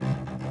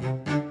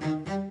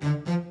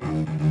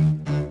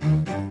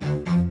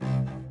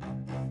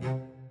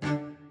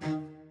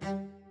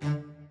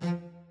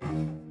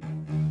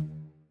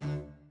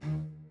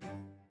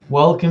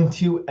Welcome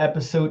to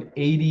episode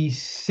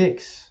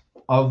 86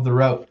 of The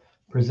Route,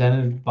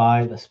 presented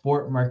by the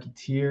Sport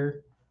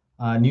Marketeer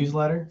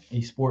newsletter, a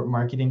sport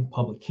marketing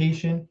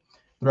publication.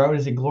 The Route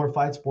is a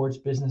glorified sports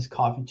business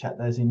coffee chat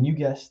that has a new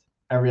guest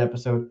every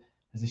episode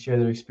as they share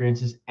their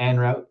experiences and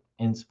route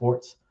in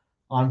sports.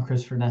 I'm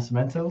Christopher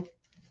Nascimento,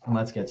 and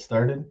let's get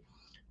started.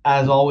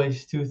 As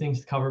always, two things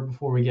to cover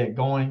before we get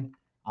going.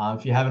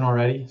 If you haven't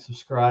already,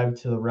 subscribe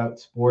to The Route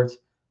Sports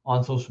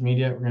on social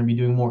media. We're going to be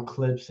doing more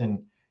clips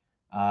and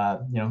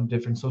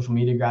different social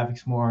media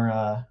graphics more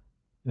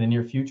in the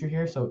near future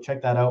here. So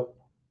check that out.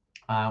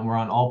 We're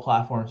on all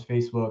platforms: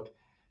 Facebook,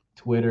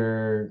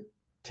 Twitter,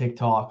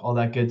 TikTok, all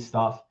that good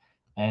stuff,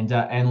 and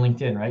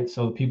LinkedIn, right?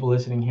 So the people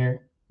listening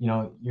here,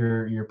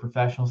 you're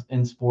professionals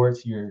in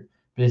sports, you're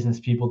business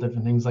people,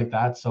 different things like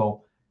that.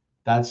 So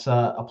that's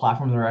a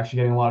platform that we're actually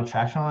getting a lot of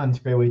traction on. And it's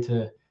a great way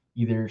to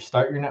either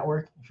start your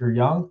network if you're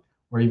young,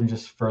 or even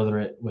just further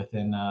it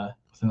within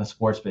the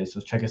sports space. So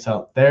check us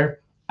out there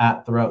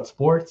at Throughout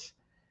Sports.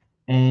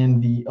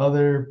 And the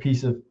other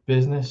piece of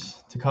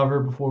business to cover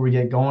before we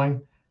get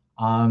going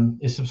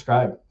is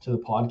subscribe to the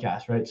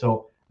podcast, right?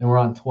 So then we're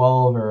on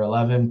 12 or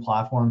 11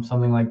 platforms,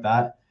 something like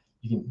that.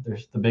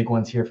 There's the big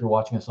ones here if you're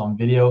watching us on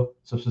video.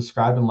 So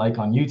subscribe and like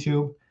on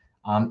YouTube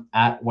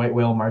at White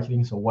Whale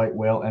Marketing, so White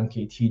Whale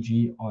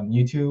MKTG on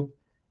YouTube,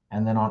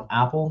 and then on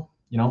Apple,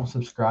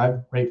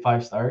 subscribe, rate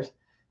 5 stars.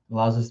 It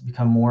allows us to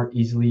become more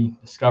easily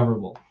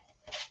discoverable.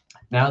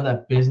 Now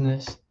that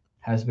business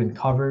has been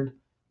covered,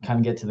 kind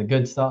of get to the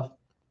good stuff.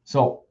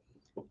 So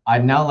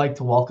I'd now like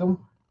to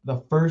welcome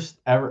the first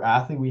ever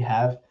athlete we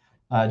have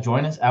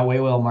join us at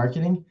Waywell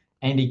Marketing,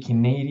 and a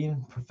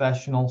Canadian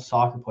professional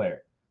soccer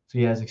player. So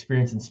he has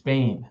experience in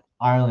Spain,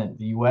 Ireland,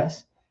 the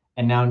US,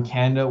 and now in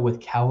Canada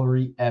with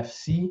Cavalry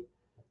FC.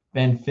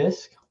 Ben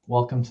Fisk,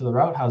 welcome to the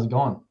route. How's it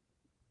going?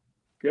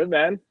 Good,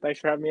 man. Thanks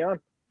for having me on.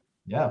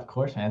 Yeah, of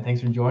course, man.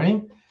 Thanks for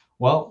joining.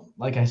 Well,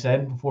 like I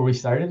said before we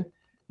started,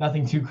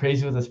 nothing too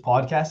crazy with this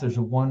podcast. There's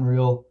one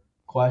real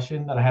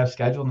question that I have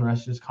scheduled in the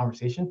rest of this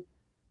conversation.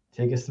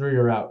 Take us through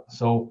your route.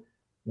 So,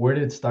 where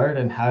did it start,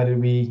 and how did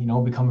we,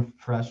 become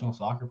a professional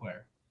soccer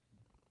player?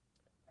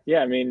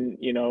 Yeah, I mean,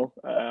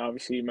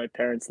 obviously my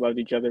parents loved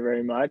each other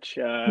very much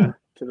to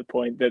the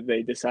point that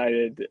they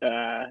decided,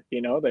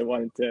 they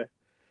wanted to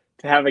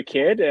have a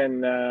kid.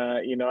 And,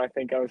 I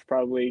think I was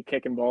probably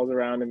kicking balls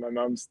around in my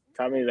mom's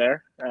tummy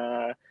there.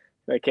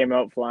 They came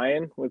out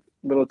flying with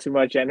a little too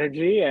much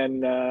energy.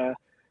 And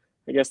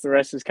I guess the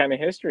rest is kind of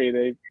history.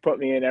 They put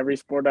me in every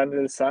sport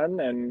under the sun.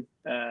 And,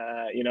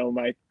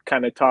 my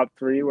kind of top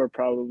three were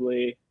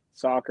probably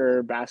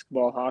soccer,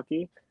 basketball,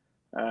 hockey.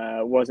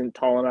 Wasn't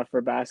tall enough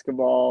for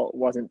basketball,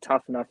 wasn't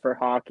tough enough for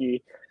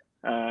hockey.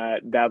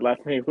 Dad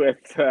left me with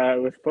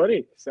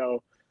footy.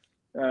 So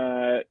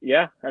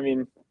yeah, I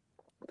mean,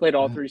 played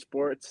all three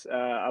sports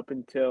up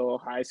until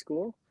high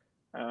school.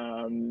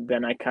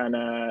 Then I kind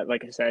of,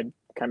 like I said,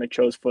 kind of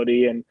chose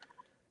footy and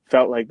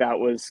felt like that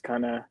was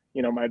kind of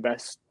my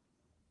best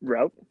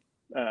route.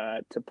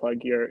 To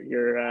plug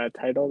your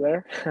title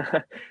there.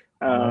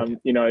 Right.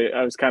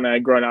 I was kind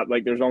of growing up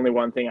like there's only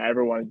one thing I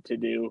ever wanted to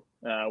do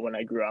when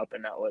I grew up,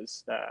 and that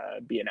was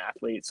be an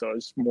athlete. So it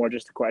was more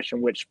just a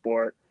question which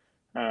sport.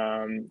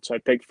 So I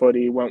picked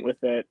footy, went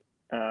with it.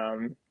 I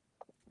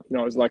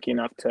was lucky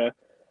enough to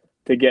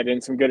get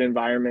in some good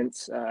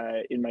environments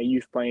in my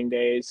youth playing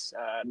days,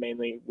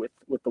 mainly with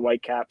the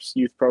Whitecaps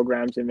youth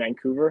programs in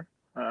Vancouver.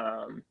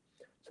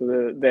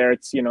 There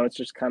it's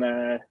just kind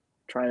of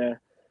trying to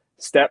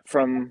step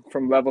from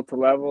level to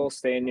level,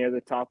 staying near the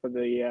top of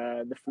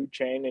the food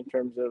chain in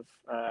terms of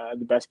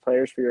the best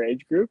players for your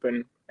age group,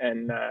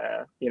 and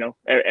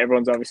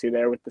everyone's obviously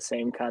there with the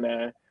same kind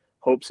of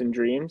hopes and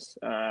dreams,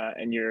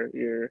 and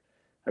your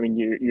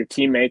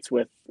teammates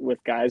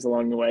with guys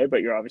along the way,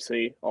 but you're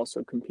obviously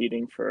also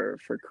competing for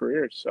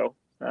careers. So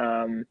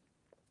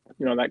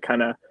that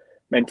kind of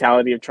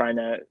mentality of trying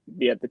to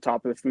be at the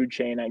top of the food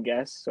chain, I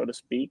guess, so to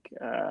speak,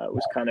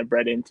 was kind of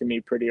bred into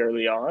me pretty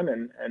early on,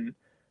 and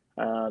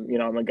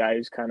I'm a guy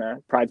who's kind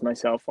of prides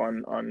myself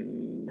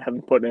on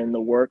having put in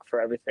the work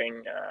for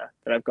everything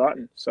that I've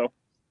gotten. So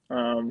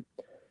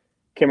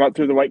came up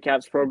through the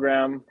Whitecaps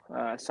program,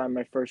 signed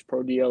my first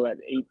pro deal at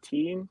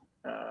 18.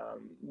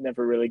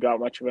 Never really got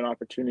much of an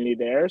opportunity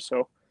there.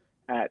 So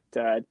at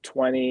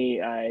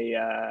 20,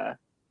 I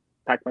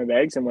packed my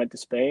bags and went to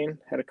Spain.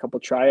 Had a couple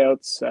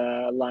tryouts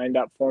lined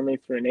up for me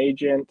through an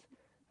agent.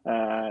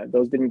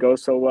 Those didn't go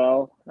so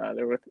well.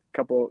 There were a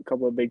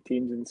couple of big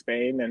teams in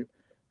Spain, and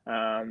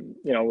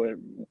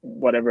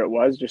whatever it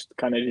was, just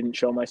kind of didn't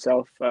show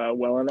myself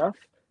well enough.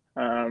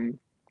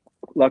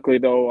 Luckily,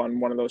 though, on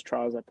one of those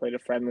trials, I played a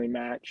friendly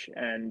match,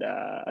 and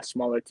a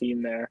smaller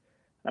team there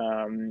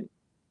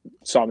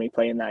saw me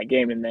play in that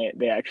game, and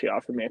they actually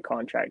offered me a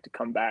contract to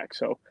come back.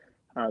 So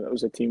that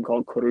was a team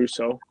called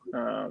Coruso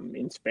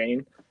in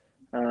Spain.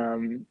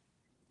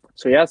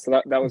 So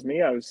that was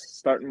me. I was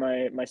starting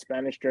my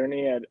Spanish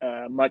journey at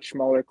a much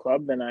smaller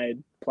club than I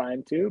had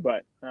planned to,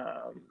 but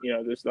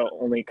there's the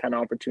only kind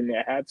of opportunity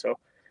I had. So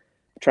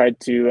I tried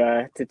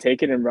to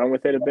take it and run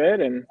with it a bit,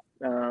 and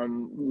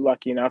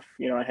lucky enough,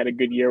 I had a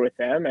good year with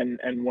them,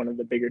 and one of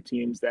the bigger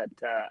teams that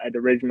I'd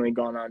originally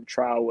gone on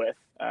trial with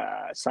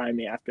signed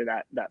me after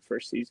that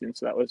first season.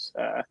 So that was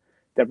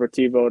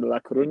Deportivo de La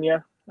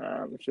Coruña,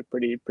 which is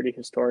a pretty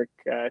historic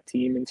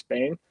team in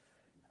Spain.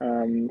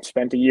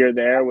 Spent a year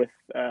there with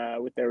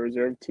their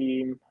reserve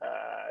team,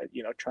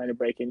 trying to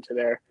break into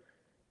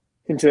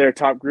their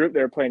top group.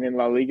 They were playing in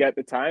La Liga at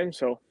the time,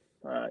 so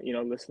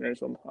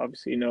listeners will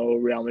obviously know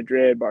Real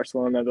Madrid,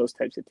 Barcelona, those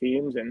types of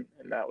teams, and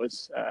that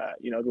was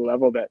the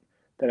level that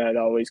I'd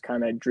always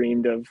kind of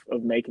dreamed of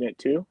making it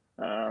to.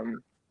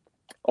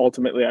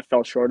 Ultimately, I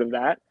fell short of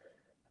that.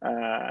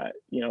 It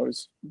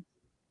was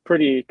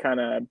pretty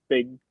kind of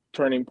big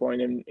turning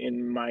point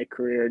in my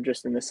career,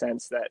 just in the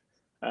sense that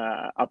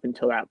up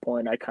until that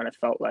point, I kind of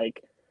felt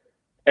like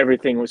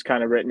everything was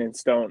kind of written in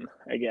stone,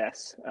 I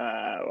guess.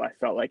 I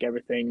felt like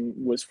everything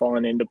was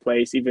falling into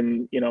place.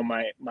 Even,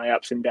 my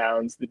ups and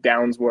downs, the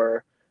downs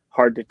were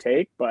hard to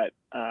take, but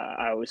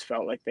I always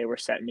felt like they were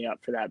setting me up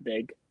for that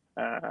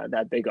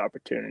big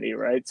opportunity.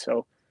 Right.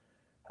 So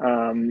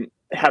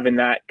having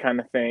that kind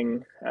of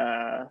thing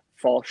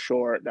fall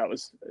short, it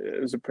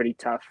was a pretty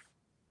tough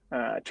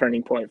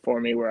turning point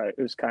for me, where it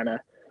was kind of,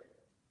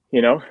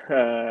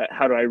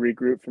 how do I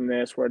regroup from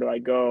this? Where do I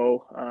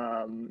go?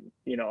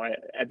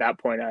 At that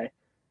point,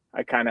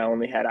 I kind of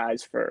only had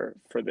eyes for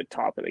the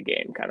top of the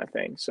game kind of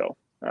thing. So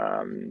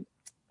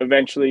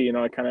eventually,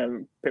 I kind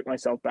of picked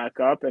myself back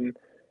up, and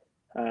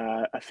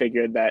I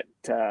figured that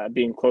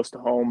being close to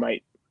home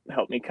might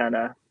help me kind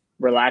of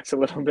relax a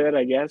little bit,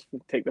 I guess,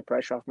 take the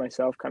pressure off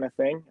myself kind of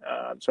thing.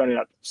 So I ended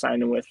up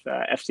signing with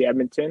FC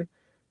Edmonton,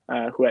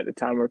 who at the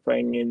time were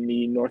playing in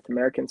the North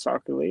American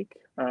Soccer League.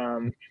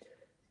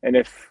 And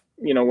if,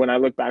 when I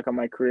look back on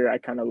my career, I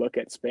kind of look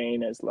at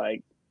Spain as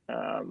like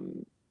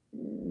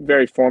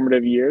very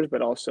formative years,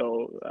 but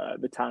also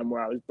the time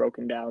where I was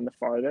broken down the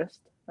farthest.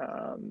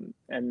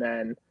 And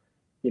then,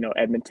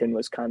 Edmonton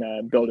was kind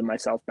of building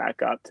myself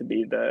back up to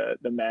be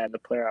the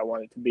player I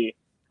wanted to be.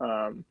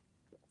 So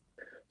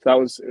that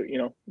was,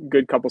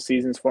 good couple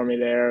seasons for me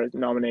there.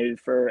 Nominated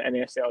for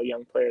NASL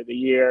Young Player of the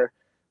Year.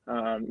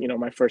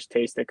 My first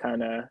taste of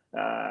kind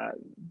of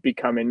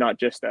becoming not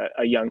just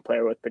a young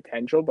player with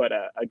potential, but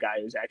a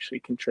guy who's actually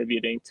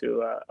contributing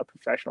to a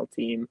professional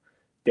team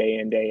day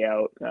in, day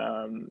out,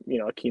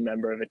 a key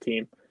member of a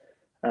team.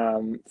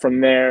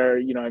 From there,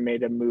 I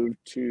made a move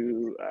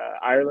to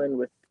Ireland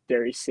with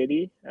Derry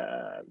City.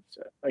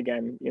 So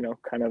again,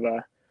 kind of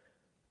a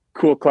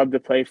cool club to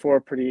play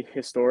for, pretty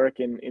historic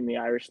in the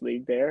Irish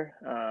League there.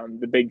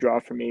 The big draw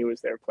for me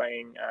was they're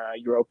playing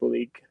Europa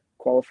League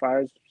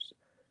qualifiers.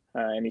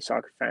 Any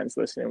soccer fans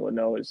listening will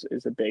know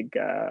is a big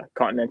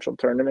continental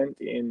tournament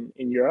in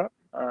Europe.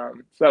 So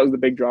that was the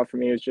big draw for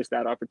me, was just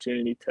that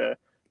opportunity to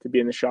be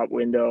in the shop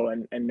window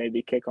and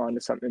maybe kick on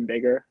to something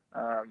bigger.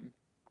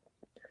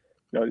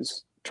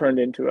 It's turned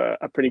into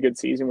a pretty good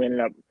season. We ended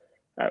up,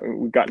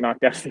 we got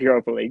knocked out of the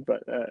Europa League,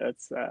 but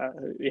that's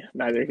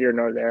neither here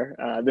nor there.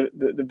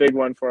 The big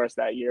one for us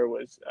that year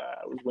was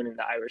winning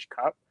the Irish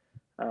Cup,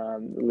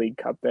 the League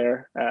Cup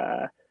there.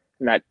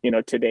 And that,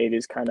 to date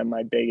is kind of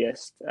my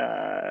biggest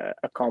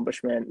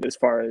accomplishment as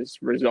far as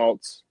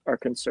results are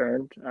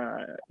concerned.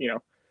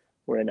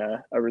 We're in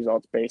a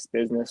results-based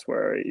business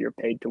where you're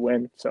paid to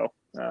win. So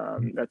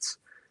that's,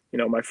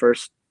 my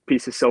first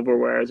piece of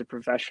silverware as a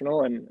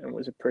professional, and it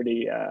was a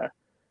pretty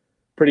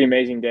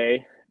amazing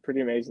day,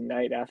 pretty amazing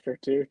night after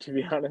too, to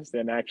be honest,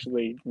 and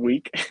actually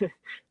week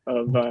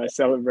of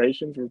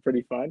celebrations were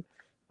pretty fun.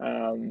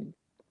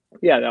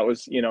 That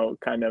was,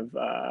 kind of,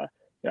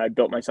 I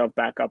built myself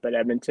back up at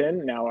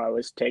Edmonton. Now I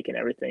was taking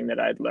everything that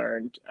I'd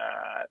learned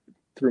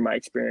through my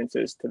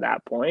experiences to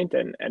that point,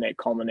 and it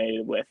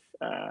culminated with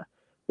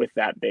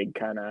that big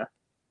kind of,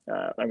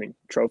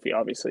 trophy,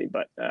 obviously,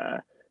 but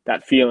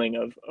that feeling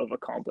of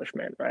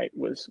accomplishment, right,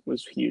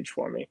 was huge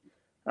for me.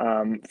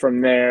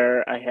 From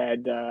there, I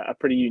had a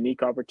pretty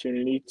unique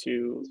opportunity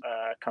to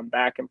come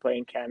back and play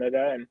in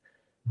Canada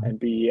and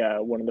be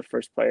one of the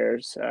first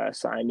players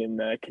signed in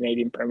the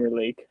Canadian Premier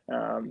League,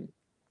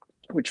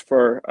 which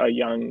for a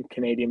young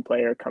Canadian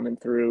player coming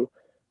through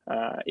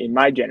in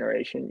my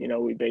generation,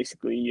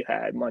 you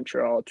had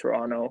Montreal,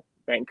 Toronto,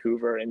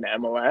 Vancouver in the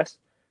MLS.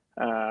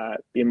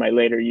 In my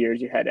later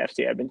years, you had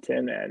FC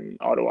Edmonton and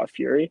Ottawa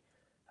Fury.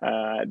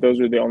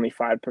 Those were the only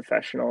 5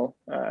 professional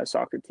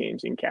soccer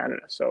teams in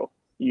Canada. So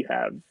you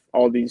have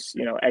all these,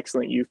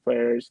 excellent youth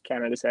players.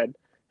 Canada's had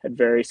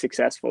very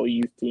successful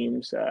youth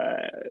teams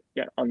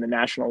on the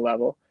national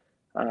level,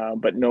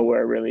 but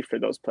nowhere really for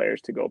those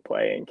players to go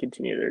play and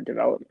continue their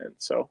development.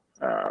 So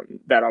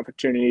that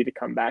opportunity to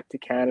come back to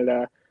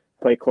Canada,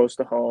 play close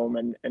to home,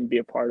 and be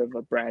a part of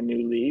a brand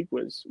new league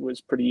was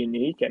pretty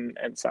unique and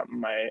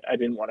something I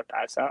didn't want to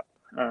pass up.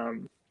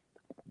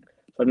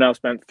 So I've now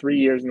spent 3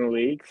 years in the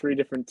league, 3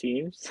 different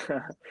teams.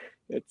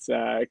 It's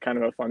kind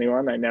of a funny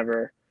one.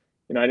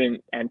 I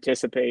didn't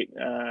anticipate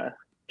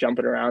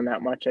jumping around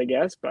that much, I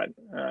guess, but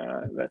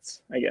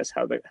that's, I guess,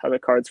 how the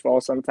cards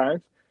fall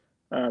sometimes.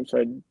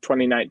 So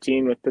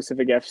 2019 with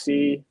Pacific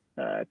FC,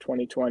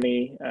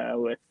 2020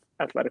 with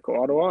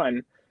Atletico Ottawa,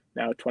 and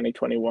now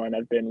 2021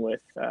 I've been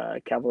with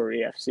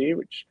Cavalry FC,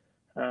 which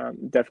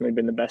definitely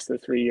been the best of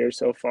the 3 years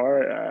so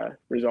far.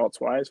 Results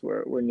wise,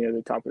 we're near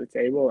the top of the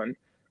table and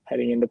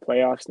heading into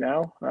playoffs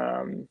now.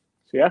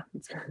 So yeah,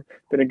 it's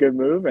been a good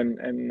move,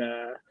 and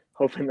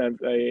hoping that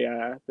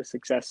the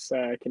success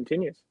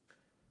continues.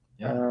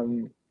 Yeah.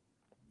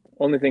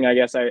 Only thing I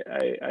guess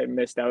I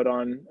missed out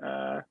on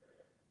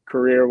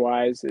career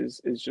wise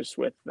is just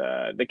with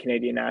the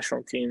Canadian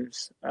national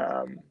teams.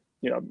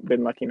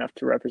 Been lucky enough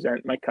to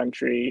represent my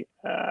country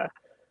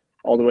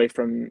all the way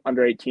from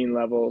under 18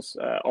 levels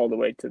all the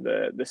way to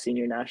the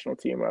senior national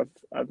team where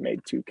I've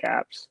made 2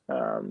 caps.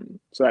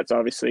 So that's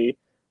obviously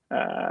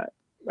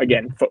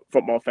again,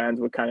 football fans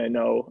would kind of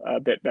know a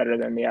bit better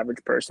than the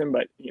average person,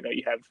 but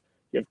you have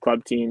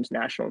club teams,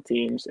 national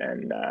teams,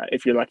 and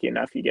if you're lucky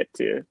enough, you get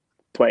to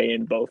play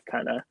in both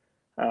kind of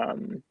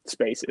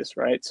spaces,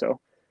 right? So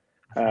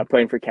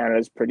playing for Canada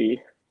is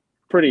pretty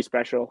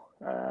special.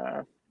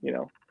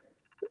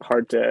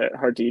 Hard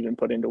to even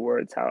put into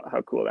words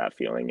how cool that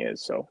feeling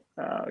is. So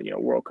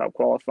World Cup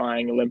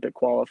qualifying, Olympic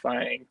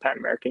qualifying, Pan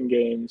American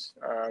Games,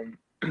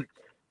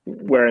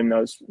 wearing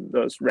those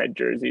red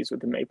jerseys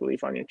with the maple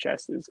leaf on your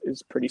chest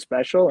is pretty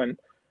special, and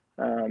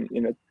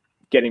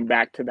getting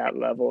back to that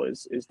level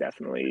is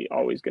definitely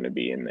always going to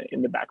be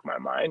in the back of my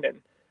mind,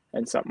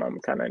 and something I'm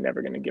kind of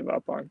never going to give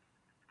up on.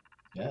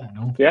 Yeah,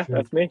 no, yeah, sure.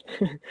 That's me.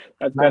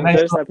 That's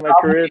Nice. Fisk. That's my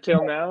career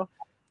till now.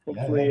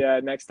 Hopefully, yeah.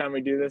 Next time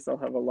we do this, I'll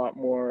have a lot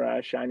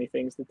more shiny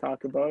things to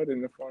talk about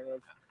in the form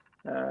of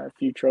a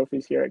few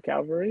trophies here at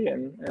Cavalry,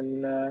 and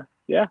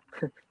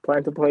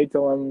plan to play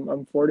till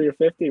I'm 40 or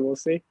 50. We'll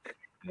see.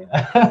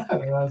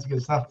 That's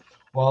good stuff.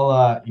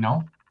 Well,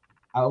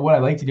 what I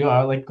like to do,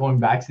 I like going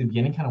back to the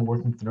beginning, kind of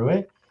working through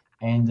it.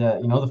 And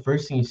the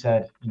first thing you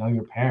said,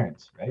 your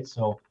parents, right?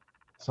 So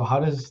how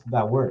does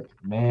that work?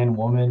 Man,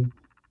 woman.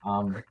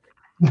 I'm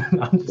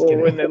just well,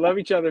 kidding. When they love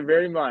each other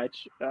very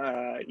much,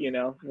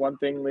 one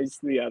thing leads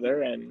to the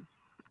other, and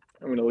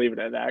I'm going to leave it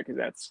at that because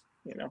that's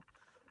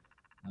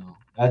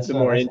the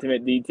more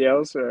intimate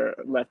details are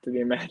left to the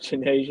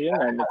imagination,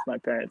 and it's my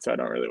parents, so I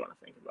don't really want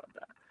to think about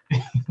that.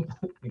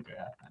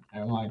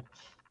 Never mind.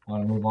 I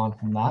want to move on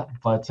from that,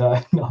 but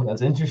no,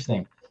 that's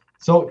interesting.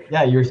 So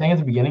yeah, you were saying at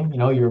the beginning,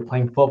 you were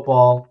playing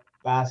football,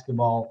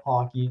 basketball,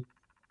 hockey.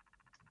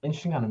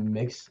 Interesting kind of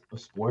mix of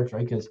sports,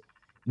 right? Because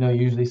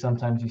usually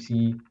sometimes you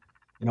see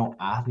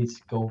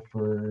athletes go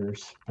for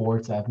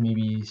sports that have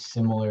maybe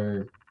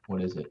similar,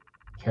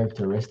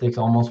 characteristics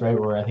almost, right?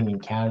 Where I think in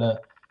Canada,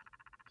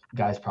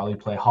 guys probably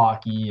play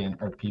hockey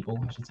or people,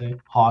 I should say,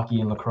 hockey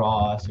and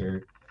lacrosse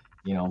or,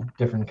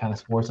 different kind of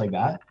sports like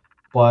that.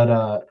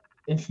 But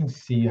interesting to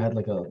see you had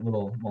like a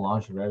little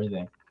melange of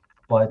everything.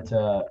 But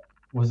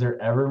was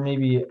there ever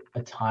maybe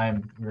a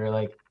time where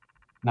like,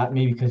 not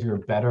maybe because you were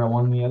better at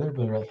one than the other,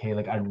 but you're like, hey,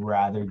 like I'd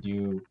rather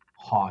do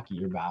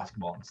hockey or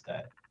basketball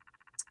instead?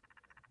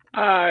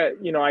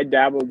 I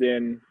dabbled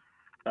in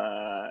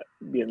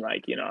being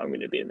like, I'm going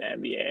to be in the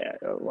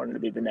NBA. I wanted to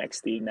be the next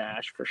Steve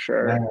Nash for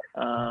sure.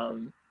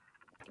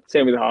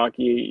 Same with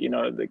hockey.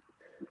 The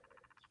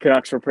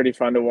Canucks were pretty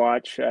fun to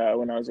watch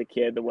when I was a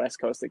kid, the West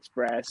Coast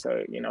Express.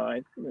 So,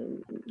 I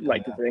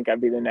like to think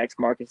I'd be the next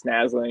Marcus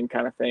Naslund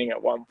kind of thing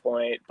at one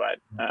point. But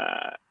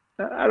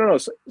I don't know.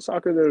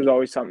 Soccer, there was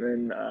always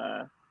something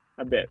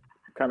a bit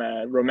kind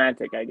of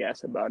romantic, I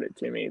guess, about it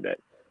to me that,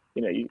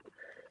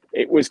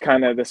 it was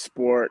kind of the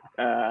sport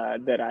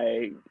that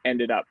I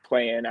ended up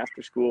playing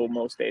after school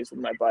most days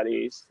with my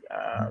buddies.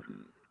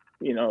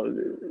 You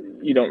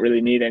don't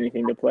really need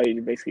anything to play.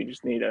 You basically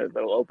just need a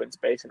little open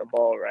space and a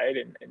ball, right?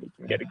 And you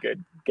can get a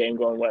good game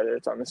going, whether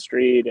it's on the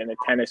street, in a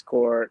tennis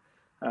court,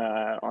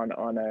 on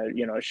a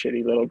a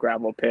shitty little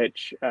gravel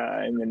pitch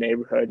in the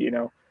neighborhood.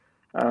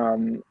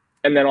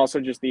 And then also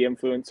just the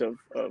influence of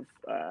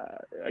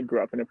I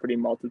grew up in a pretty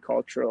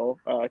multicultural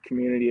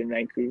community in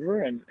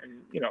Vancouver, and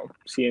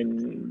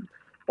seeing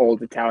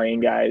old Italian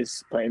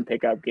guys playing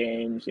pickup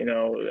games,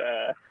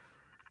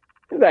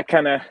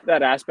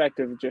 that aspect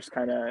of just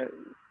kind of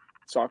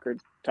soccer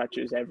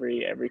touches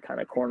every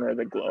kind of corner of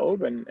the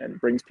globe and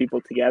brings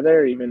people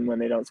together, even when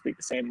they don't speak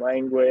the same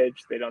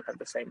language, they don't have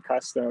the same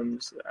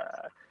customs,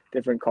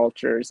 different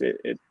cultures.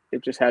 It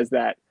just has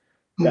that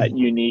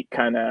unique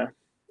kind of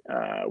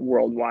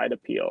worldwide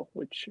appeal,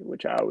 which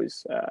I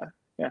always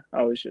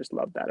just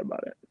love that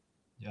about it.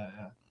 Yeah.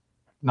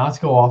 Not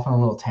to go off on a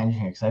little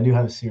tangent here, because I do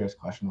have a serious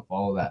question to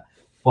follow that.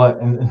 But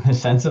in the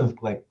sense of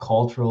like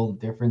cultural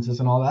differences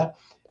and all that,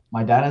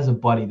 my dad has a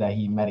buddy that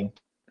he met in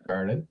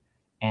kindergarten,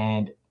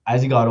 and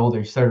as he got older,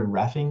 he started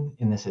reffing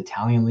in this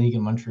Italian league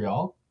in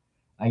Montreal.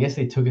 I guess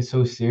they took it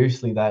so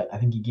seriously that I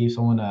think he gave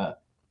someone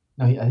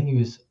he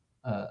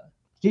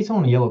gave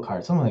someone a yellow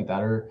card, something like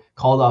that, or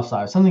called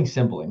offside, something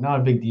simple, like not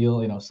a big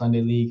deal,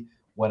 Sunday league,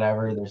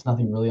 whatever. There's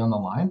nothing really on the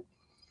line.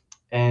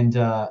 And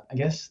I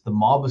guess the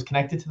mob was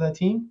connected to that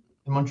team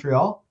in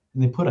Montreal,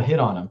 and they put a hit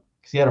on him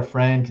because he had a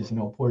friend, because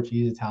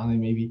Portuguese, Italian,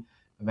 maybe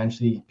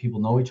eventually people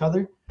know each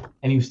other,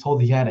 and he was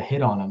told he had a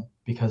hit on him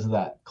because of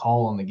that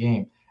call on the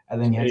game,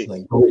 and then he had to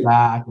like go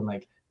back and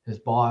like his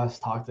boss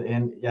talked to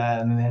him,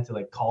 and then they had to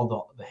like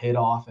call the hit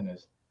off, and I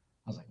was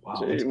like,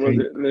 wow, that's Well,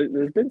 crazy.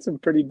 there's been some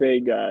pretty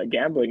big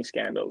gambling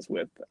scandals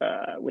with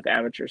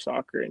amateur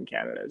soccer in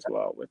Canada as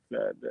well, with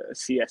the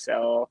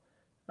CSL.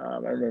 I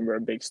remember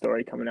a big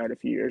story coming out a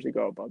few years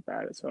ago about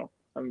that. So,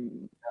 I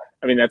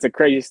mean, that's a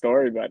crazy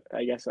story, but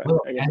I guess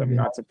I'm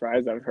not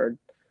surprised. I've heard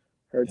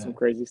Yeah, some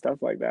crazy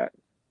stuff like that.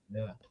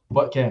 yeah.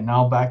 But okay,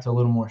 now back to a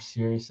little more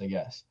serious, I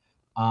guess.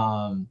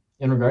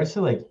 In regards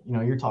to like,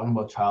 you're talking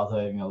about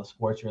childhood, the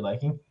sports you're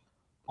liking.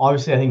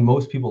 Obviously, I think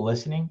most people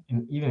listening,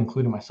 and even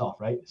including myself,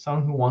 right?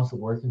 Someone who wants to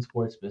work in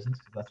sports business,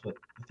 because that's what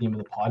the theme of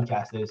the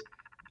podcast is.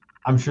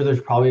 I'm sure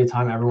there's probably a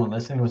time everyone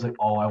listening was like,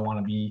 oh, I want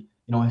to be,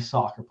 a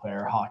soccer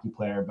player, hockey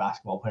player,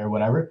 basketball player,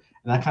 whatever.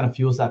 And that kind of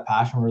fuels that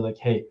passion where we're like,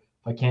 hey,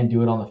 if I can't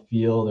do it on the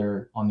field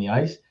or on the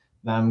ice,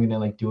 then I'm gonna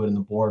like do it in the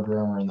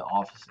boardroom or in the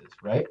offices,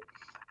 right?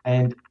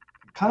 And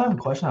kind of a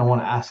question I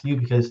want to ask you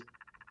because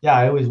yeah,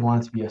 I always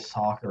wanted to be a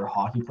soccer or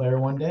hockey player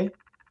one day.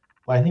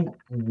 But I think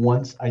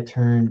once I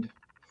turned,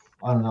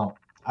 I don't know,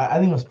 I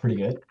think it was pretty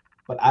good.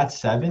 But at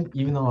 7,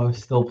 even though I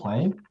was still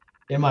playing,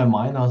 in my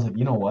mind I was like,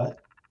 you know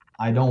what?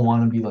 I don't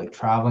want to be like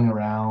traveling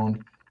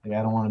around. Like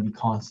I don't want to be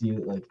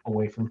constantly like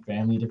away from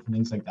family, different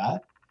things like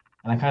that.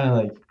 And I kind of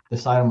like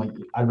decided I'm like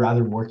I'd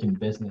rather work in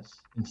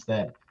business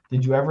instead.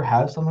 Did you ever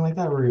have something like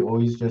that where you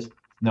always just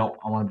no,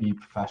 I want to be a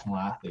professional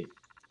athlete?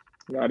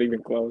 Not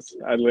even close.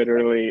 I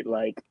literally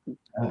like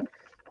Yeah.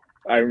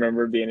 I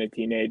remember being a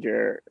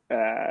teenager,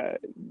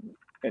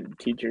 and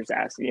teachers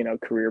asking,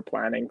 career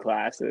planning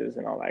classes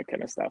and all that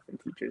kind of stuff, and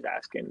teachers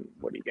asking,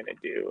 "What are you gonna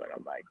do?" And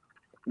I'm like,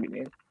 "What do you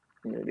mean?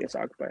 I'm gonna be a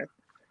soccer player."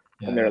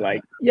 And they're Yeah.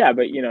 like, "Yeah,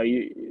 but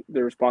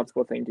the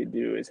responsible thing to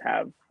do is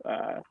have,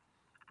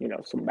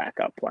 some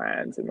backup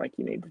plans, and like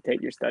you need to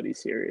take your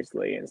studies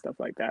seriously and stuff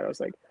like that." I was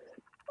like,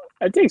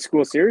 I take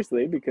school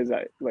seriously because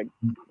I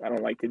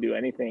don't like to do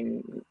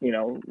anything,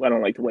 I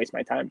don't like to waste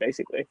my time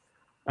basically.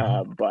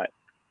 Mhm. But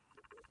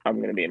I'm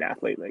gonna be an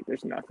athlete. Like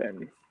there's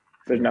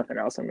Sure. nothing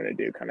else I'm gonna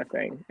do, kind of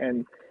thing.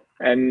 And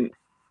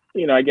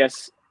I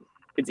guess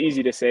it's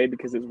easy to say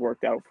because it's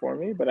worked out for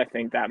me, but I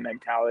think that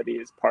mentality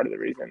is part of the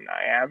reason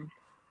I am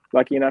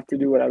lucky enough to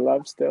do what I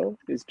love still.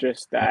 Is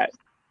just that,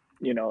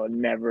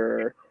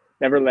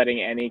 never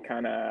letting any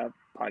kind of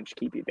punch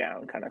keep you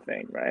down, kind of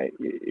thing, right?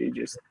 You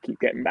just keep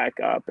getting back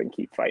up and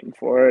keep fighting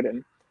for it.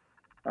 And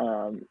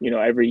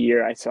every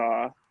year I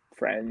saw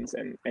friends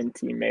and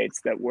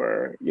teammates that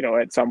were,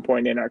 at some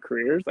point in our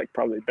careers, like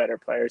probably better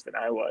players than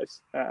I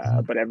was.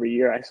 Mhm. But every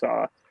year I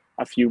saw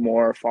a few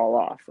more fall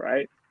off,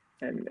 right?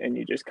 And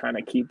you just kind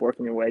of keep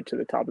working your way to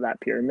the top of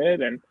that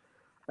pyramid. And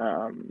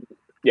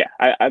yeah,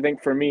 I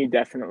think for me,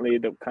 definitely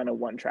the kind of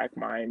one track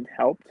mind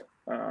helped.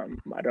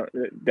 I don't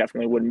it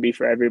definitely wouldn't be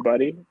for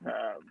everybody,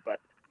 but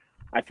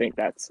I think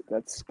that's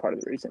part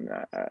of the reason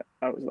that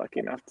I was lucky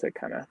enough to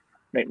kind of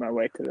make my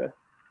way to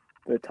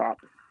the top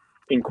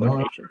in No, no,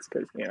 quotations,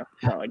 because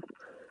it's not like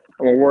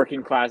I'm a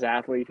working class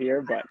athlete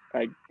here, but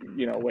I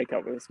wake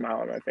up with a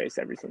smile on my face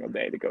every single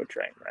day to go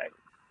train, right?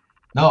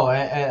 no,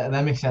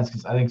 that makes sense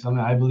because I think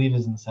something I believe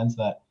is in the sense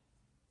that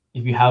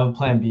if you have a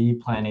plan B,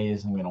 plan A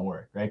isn't going to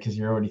work, right? Because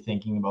you're already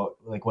thinking about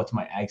like what's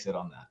my exit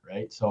on that,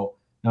 right? So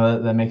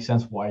no, that makes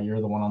sense why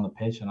you're the one on the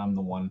pitch and I'm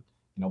the one,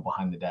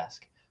 behind the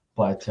desk.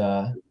 But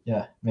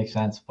yeah, makes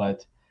sense.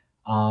 But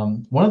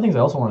one of the things I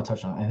also want to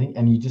touch on, I think,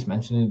 and you just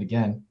mentioned it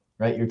again,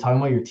 right? You're talking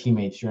about your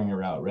teammates during a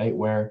route, right?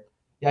 Where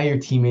yeah, your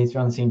teammates are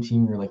on the same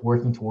team, you're like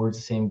working towards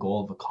the same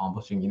goal of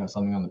accomplishing,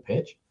 something on the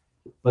pitch.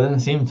 But at the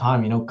same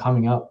time,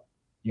 coming up,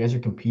 you guys are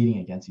competing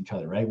against each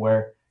other, right?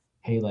 Where,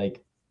 hey,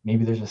 like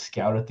maybe there's a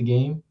scout at the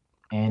game,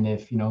 and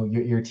if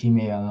your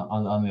teammate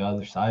on the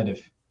other side,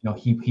 if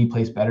he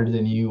plays better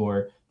than you,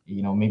 or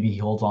maybe he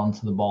holds on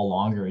to the ball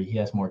longer, or he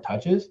has more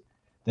touches,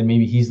 then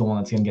maybe he's the one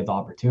that's gonna get the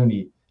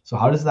opportunity. So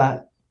how does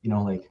that,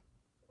 like,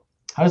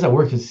 how does that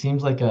work? 'Cause it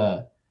seems like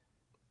an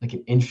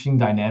interesting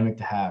dynamic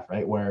to have,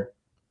 right? Where,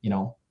 you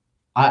know,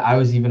 I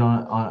was even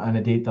on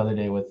a date the other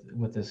day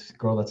with this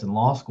girl that's in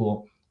law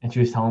school, and she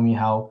was telling me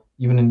how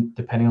even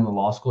depending on the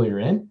law school you're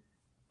in,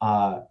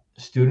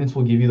 students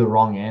will give you the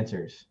wrong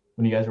answers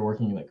when you guys are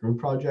working like group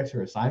projects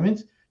or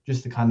assignments,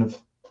 just to kind of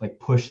like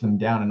push them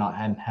down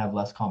and have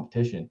less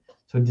competition.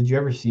 So did you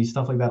ever see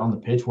stuff like that on the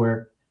pitch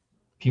where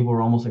people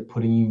were almost like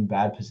putting you in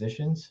bad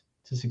positions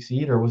to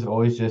succeed, or was it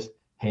always just,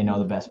 hey, no,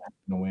 the best man's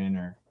gonna win,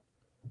 or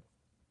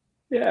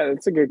Yeah,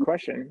 that's a good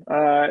question.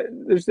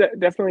 There's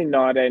definitely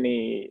not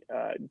any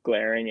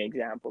glaring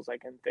examples I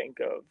can think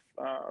of.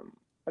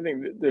 I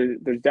think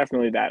there's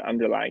definitely that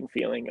underlying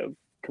feeling of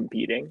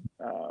competing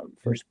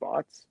for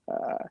spots.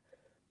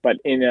 But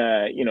in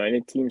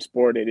a team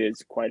sport, it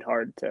is quite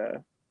hard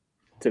to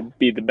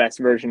be the best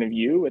version of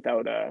you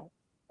without a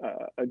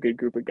good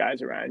group of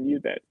guys around you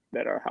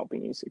that are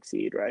helping you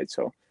succeed, right?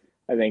 So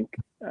I think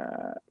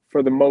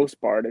for the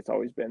most part, it's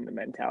always been the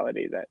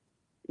mentality that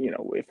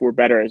if we're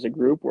better as a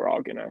group, we're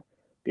all gonna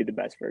be the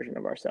best version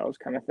of ourselves,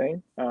 kind of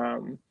thing.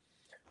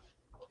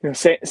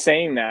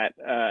 Saying that,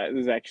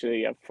 there's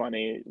actually a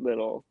funny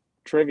little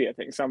trivia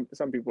thing. Some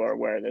people are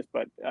aware of this,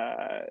 but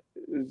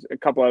there's a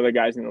couple other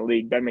guys in the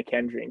league, Ben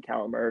McKendry and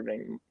Callum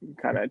Irving,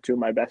 kind of two of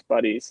my best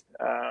buddies.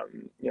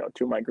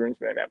 Two of my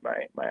groomsmen at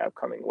my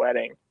upcoming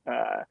wedding.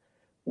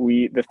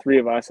 The three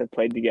of us have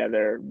played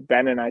together.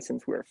 Ben and I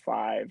since we were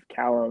 5.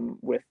 Callum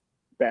with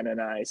Ben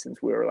and I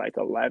since we were like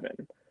 11.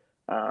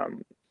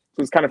 So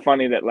it's kind of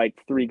funny that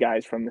like 3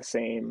 guys from the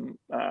same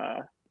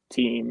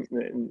team,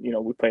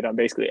 we played on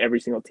basically every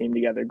single team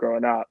together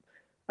growing up.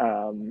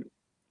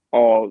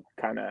 All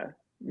kind of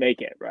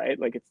make it, right?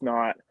 Like it's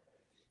not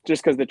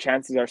just because the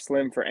chances are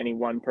slim for any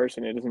one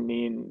person, it doesn't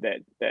mean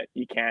that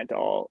you can't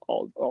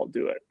all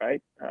do it,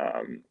 right?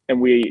 And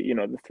we,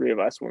 the 3 of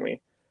us, when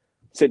we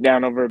sit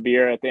down over a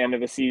beer at the end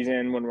of a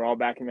season, when we're all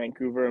back in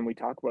Vancouver and we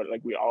talk about it,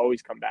 like we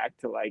always come back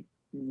to like,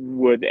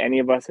 would any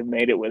of us have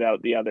made it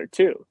without the other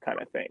 2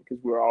 kind of thing?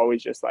 Because we're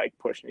always just like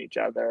pushing each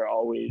other,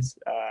 always,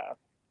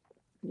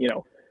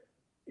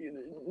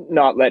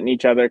 not letting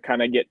each other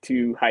kind of get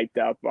too hyped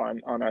up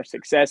on our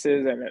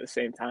successes, and at the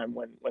same time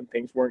when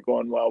things weren't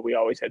going well, we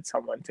always had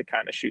someone to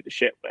kind of shoot the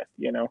shit with,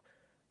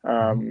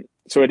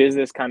 so it is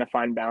this kind of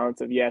fine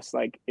balance of, yes,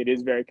 like it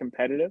is very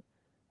competitive,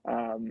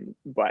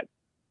 but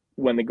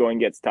when the going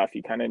gets tough,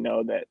 you kind of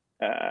know that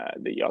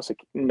you also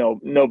know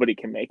nobody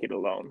can make it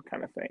alone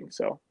kind of thing.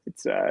 So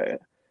it's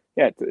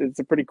it's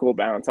a pretty cool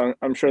balance.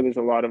 I'm sure there's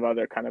a lot of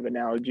other kind of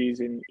analogies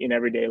in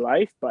everyday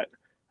life, but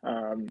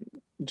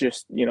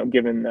just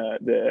given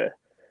the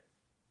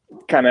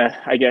kind of,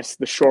 I guess,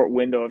 the short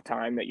window of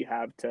time that you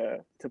have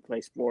to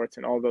play sports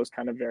and all those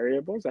kind of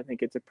variables, I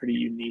think it's a pretty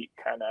unique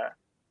kind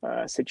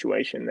of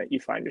situation that you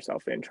find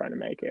yourself in trying to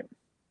make it.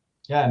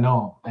 Yeah,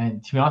 no,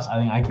 and to be honest, I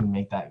think I can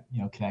make that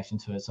connection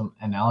to some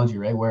analogy,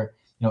 right? Where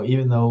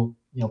even though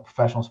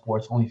professional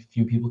sports only a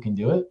few people can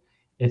do it,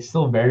 it's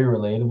still very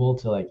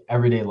relatable to like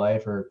everyday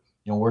life, or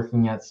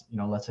working at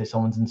let's say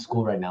someone's in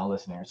school right now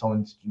listening, or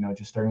someone's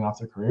just starting off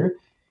their career.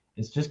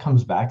 It just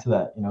comes back to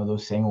that,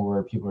 those saying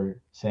where people are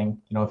saying,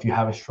 if you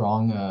have a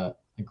strong a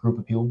group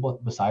of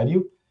people beside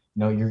you,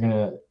 they're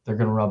gonna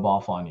rub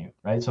off on you,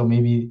 right? So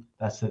maybe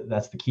that's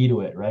the key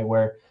to it, right?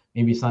 Where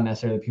maybe it's not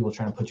necessarily people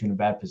trying to put you in a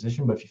bad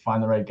position, but if you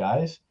find the right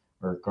guys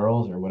or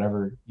girls or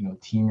whatever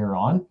team you're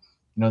on,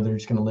 they're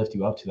just gonna lift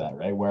you up to that,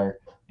 right? Where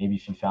maybe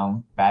if you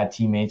found bad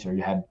teammates or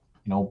you had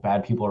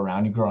bad people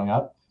around you growing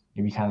up,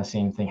 maybe kind of the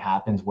same thing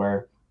happens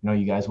where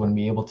you guys wouldn't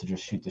be able to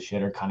just shoot the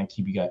shit or kind of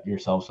keep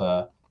yourselves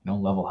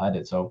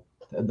level-headed. So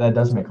that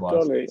does make a lot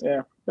of sense.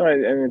 Yeah. No,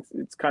 and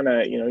it's kind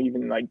of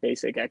even like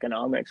basic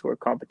economics where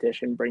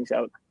competition brings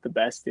out the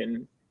best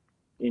in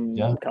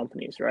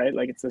companies, right?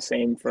 Like it's the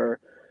same for,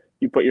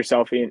 you put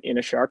yourself in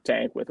a shark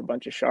tank with a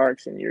bunch of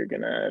sharks and you're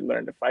gonna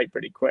learn to fight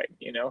pretty quick,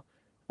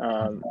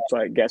 so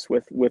I guess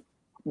with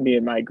me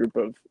and my group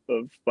of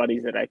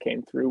buddies that I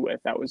came through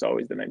with, that was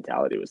always the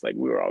mentality. It was like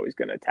we were always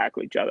going to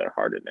tackle each other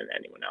harder than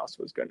anyone else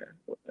was going to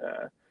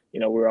we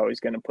were always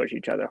going to push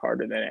each other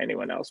harder than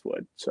anyone else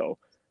would. So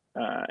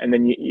and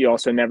then you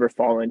also never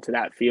fall into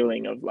that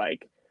feeling of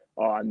like,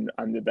 oh,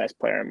 I'm the best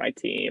player on my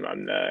team,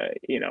 I'm the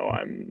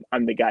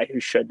I'm the guy who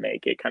should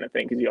make it kind of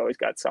thing, because you always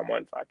got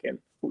someone fucking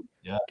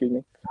excuse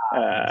me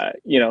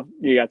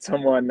you got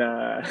someone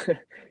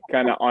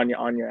kind of on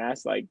your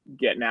ass, like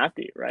getting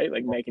after you, right?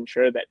 Like making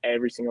sure that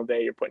every single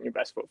day you're putting your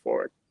best foot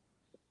forward.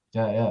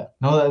 Yeah.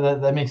 No,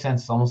 that makes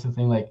sense. It's almost the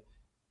thing, like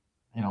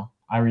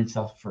I read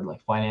stuff for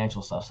like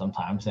financial stuff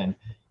sometimes, and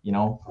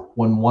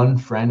when one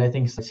friend I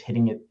think starts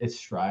hitting its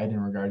stride in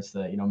regards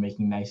to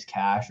making nice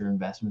cash or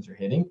investments or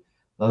hitting,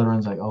 the other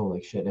one's like, oh,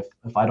 like shit,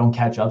 if I don't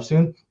catch up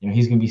soon,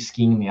 he's gonna be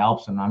skiing in the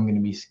Alps and I'm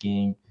gonna be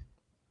skiing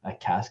at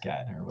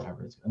Cascade or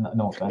whatever. It's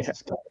no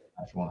offense,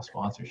 if you want to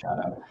sponsor, shout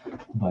out.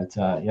 But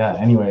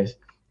anyways,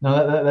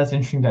 no, that's an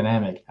interesting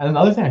dynamic. And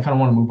another thing I kind of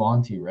want to move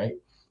on to, right,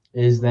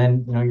 is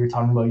then you're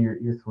talking about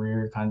your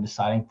career, kind of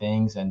deciding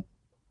things, and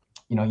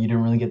you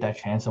didn't really get that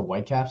chance at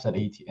Whitecaps at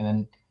 18, and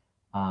then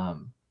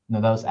no,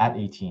 that was at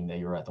 18 that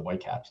you were at the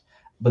Whitecaps.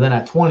 But then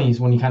at 20s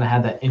when you kind of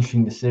had that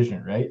interesting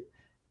decision, right?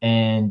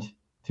 And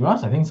to be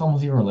honest, I think it's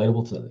almost even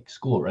relatable to like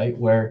school, right?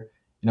 Where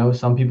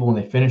some people, when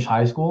they finish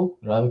high school,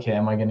 they're like, okay,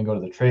 am I going to go to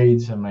the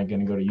trades? Am I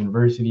going to go to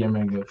university? Am I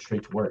going to go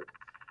straight to work?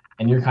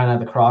 And you're kind of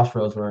at the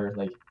crossroads where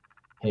like,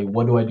 hey,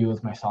 what do I do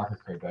with my soccer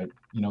career? Do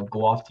I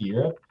go off to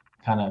Europe,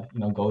 kind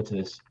of go to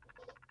this,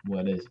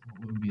 what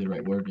would be the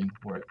right wording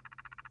for it?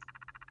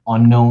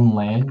 Unknown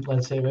land,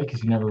 let's say, right?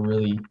 Because you've never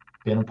really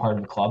been a part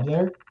of a club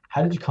there.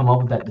 How did you come up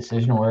with that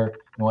decision where,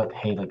 what,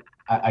 hey, like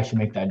I should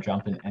make that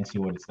jump and see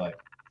what it's like?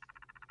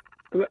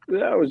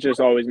 That was just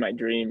always my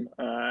dream,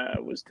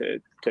 was to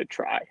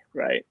try,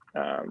 right?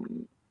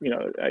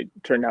 I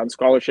turned down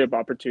scholarship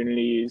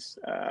opportunities,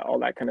 all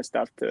that kind of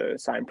stuff to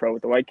sign pro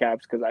with the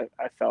Whitecaps, because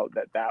I felt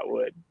that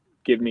would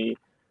give me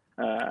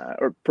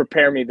or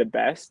prepare me the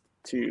best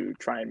to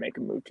try and make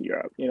a move to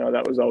Europe.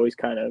 That was always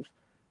kind of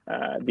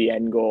the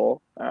end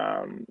goal.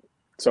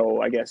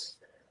 So I guess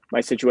my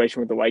situation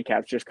with the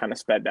Whitecaps just kind of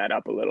sped that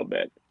up a little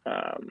bit.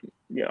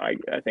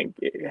 I think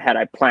had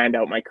I planned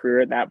out my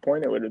career at that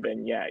point, it would have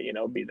been,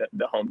 be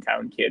the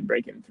hometown kid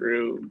breaking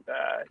through,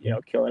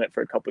 killing it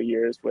for a couple of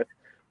years with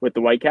with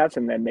the Whitecaps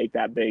and then make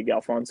that big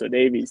Alphonso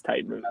Davies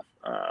type move.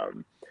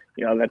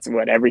 That's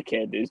what every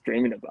kid is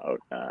dreaming about.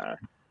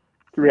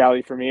 The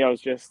reality for me, I was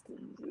just,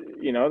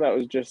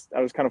 I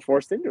was kind of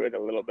forced into it a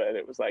little bit.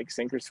 It was like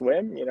sink or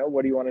swim,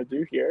 what do you want to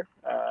do here?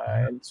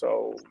 And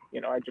so,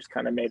 I just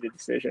kind of made a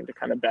decision to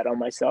kind of bet on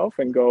myself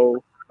and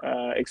go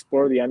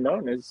explore the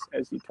unknown, as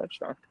you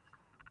touched on.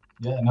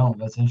 Yeah, no,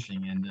 that's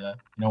interesting. And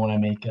when I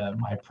make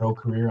my pro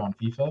career on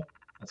FIFA,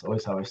 that's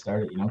always how I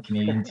started.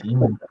 Canadian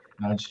team,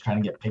 and just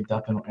trying to get picked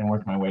up and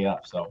work my way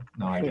up. So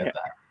no, I get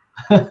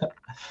that.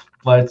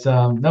 But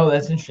no,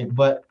 that's interesting.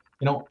 But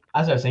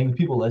as I was saying, the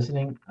people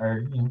listening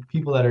are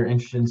people that are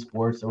interested in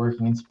sports, they're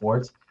working in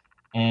sports,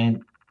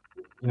 and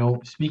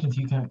speaking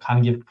to you can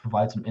kind of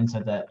provide some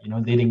insight that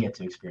they didn't get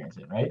to experience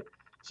it, right?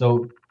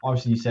 So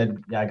obviously you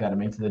said, yeah, I got to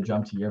make the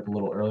jump to Europe a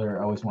little earlier.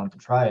 I always wanted to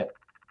try it.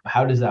 But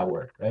how does that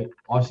work, right?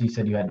 Obviously you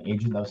said you had an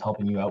agent that was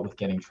helping you out with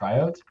getting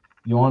tryouts.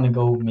 You want to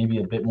go maybe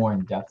a bit more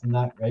in depth in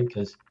that, right?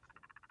 Because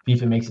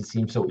FIFA makes it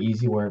seem so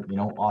easy where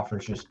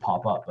offers just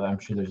pop up, but I'm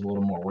sure there's a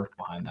little more work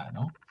behind that,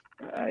 no?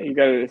 You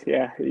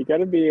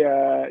gotta be,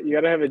 you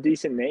gotta have a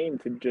decent name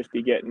to just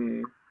be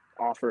getting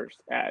offers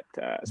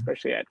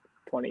especially at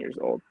 20 years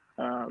old.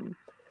 I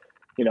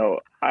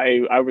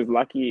was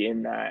lucky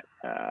in that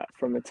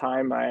from the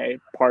time I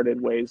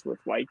parted ways with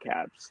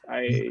Whitecaps,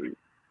 I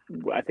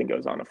think I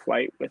was on a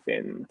flight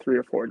within 3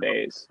 or 4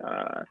 days.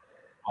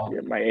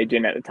 My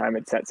agent at the time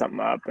had set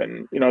something up,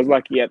 and I was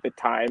lucky at the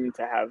time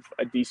to have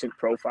a decent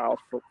profile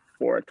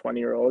for a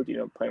 20-year-old,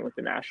 playing with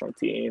the national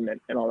team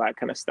and all that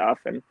kind of stuff,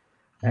 and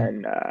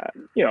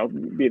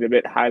being a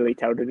bit highly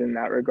touted in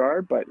that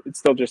regard. But it's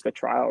still just a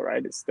trial,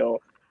 right? It's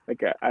still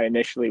like I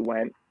initially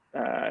went,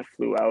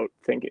 flew out,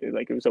 thinking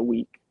like it was a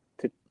week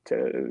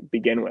to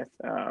begin with.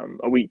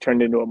 A week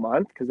turned into a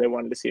month because they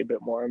wanted to see a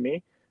bit more of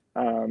me.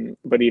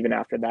 But even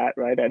after that,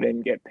 right, I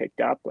didn't get picked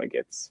up. Like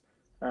it's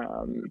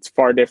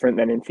far different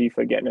than in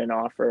FIFA getting an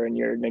offer and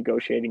you're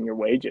negotiating your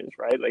wages,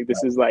 right? Like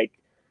this is like,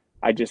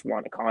 I just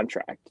want a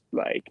contract.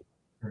 Like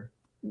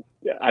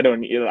I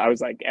don't, I was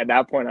like, at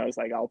that point, I was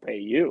like, I'll pay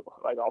you.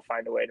 Like I'll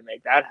find a way to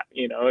make that happen.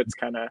 It's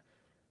kind of,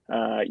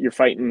 you're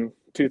fighting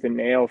tooth and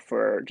nail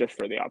for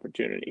the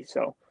opportunity.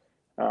 So,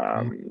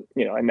 and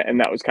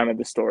that was kind of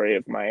the story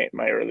of my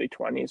early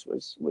 20s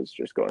was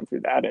just going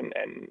through that. And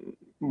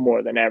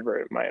more than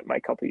ever, my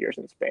couple of years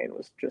in Spain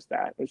was just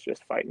that. It was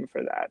just fighting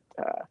for that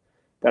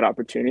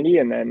opportunity.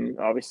 And then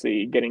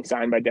obviously getting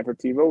signed by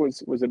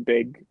Deportivo was a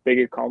big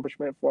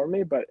accomplishment for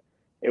me, but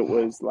it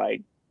was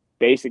like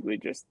basically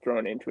just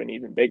thrown into an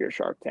even bigger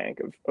shark tank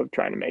of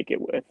trying to make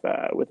it with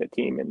a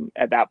team, and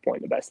at that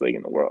point the best league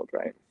in the world,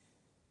 right?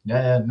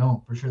 Yeah,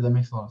 no, for sure, that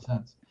makes a lot of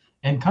sense.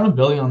 And kind of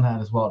building on that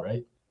as well,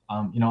 right?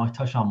 I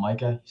touched on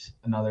Micah, he's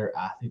another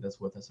athlete that's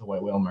with us at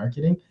White Whale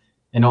Marketing.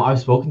 And I've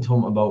spoken to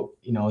him about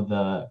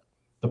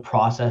the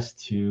process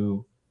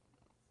to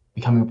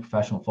becoming a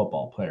professional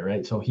football player,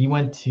 right? So he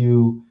went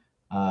to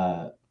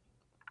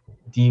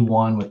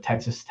D1 with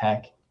Texas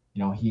Tech. He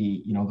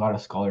got a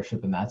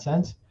scholarship in that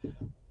sense.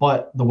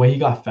 But the way he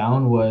got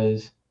found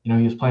was, he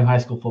was playing high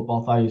school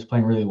football, thought he was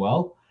playing really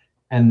well,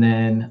 and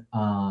then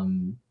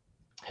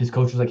his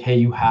coach was like, "Hey,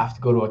 you have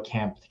to go to a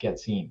camp to get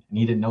seen," and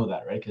he didn't know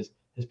that, right? Because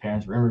his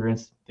parents were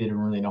immigrants, they didn't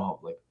really know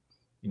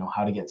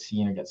how to get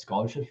seen or get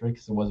scholarships, right?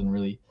 Because it wasn't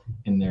really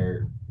in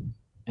their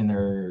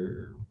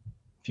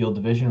field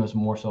division. It was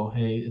more so,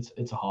 hey,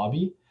 it's a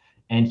hobby.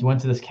 And he went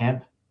to this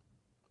camp,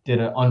 did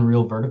an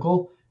unreal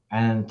vertical,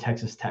 and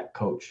Texas Tech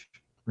coach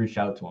reached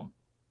out to him,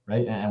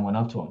 right, and went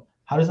up to him.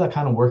 How does that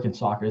kind of work in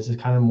soccer? Is it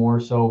kind of more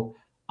so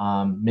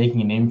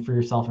making a name for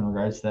yourself in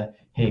regards to,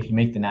 hey, if you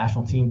make the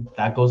national team,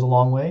 that goes a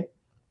long way.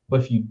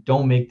 But if you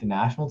don't make the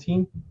national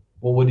team,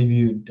 well, what have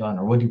you done,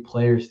 or what do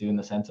players do in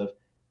the sense of,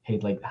 hey,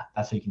 like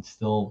that's how you can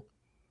still,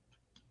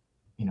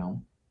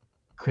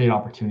 create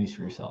opportunities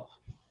for yourself?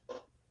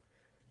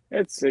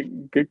 It's a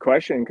good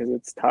question because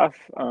it's tough.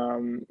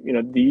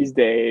 These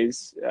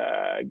days,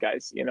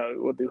 guys,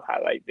 we'll do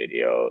highlight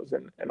videos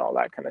and all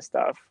that kind of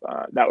stuff.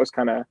 That was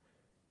kind of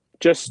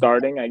just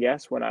starting, I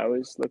guess, when I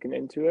was looking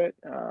into it.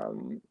 I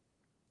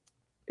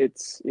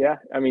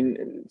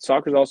mean,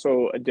 soccer is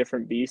also a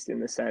different beast in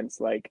the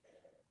sense like,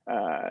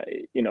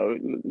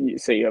 you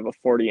say you have a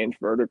 40-inch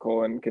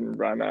vertical and can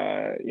run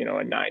a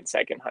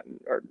 9-second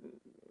or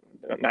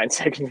 9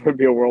 seconds would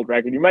be a world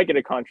record. You might get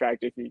a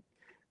contract if you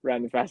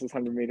ran the fastest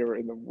 100-meter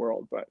in the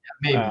world, but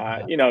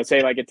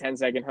say like a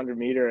 10-second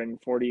 100-meter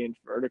and 40-inch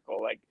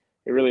vertical, like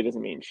it really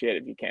doesn't mean shit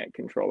if you can't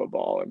control a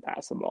ball and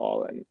pass a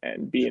ball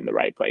and be in the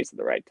right place at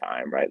the right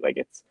time, right? Like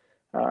it's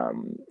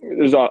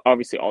there's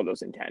obviously all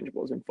those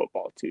intangibles in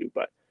football too,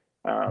 but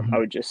I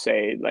would just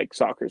say like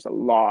soccer is a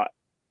lot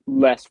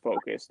less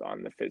focused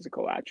on the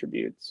physical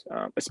attributes,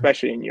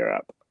 especially in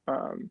Europe.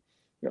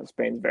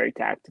 Spain's very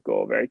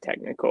tactical, very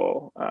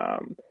technical.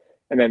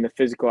 And then the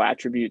physical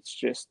attributes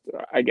just,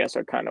 I guess,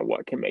 are kind of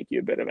what can make you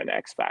a bit of an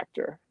X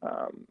factor.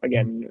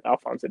 Again,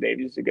 Alphonso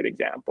Davies is a good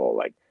example.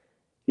 Like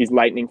he's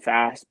lightning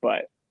fast,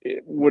 but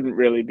it wouldn't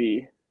really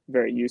be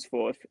very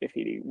useful if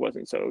he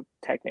wasn't so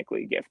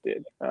technically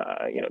gifted,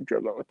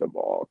 dribbling with the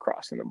ball,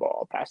 crossing the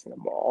ball, passing the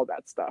ball, all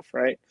that stuff,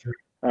 right? Sure.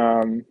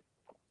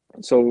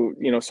 So,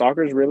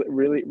 soccer is really,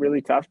 really, really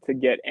tough to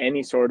get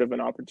any sort of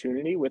an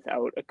opportunity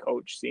without a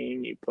coach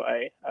seeing you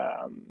play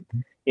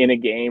in a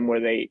game where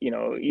they,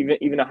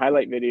 even a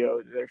highlight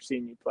video, they're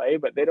seeing you play,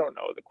 but they don't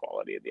know the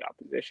quality of the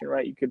opposition,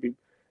 right? You could be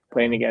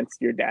playing against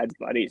your dad's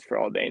buddies for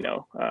all they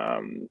know.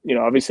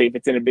 Obviously, if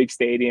it's in a big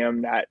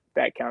stadium, that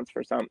counts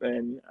for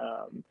something.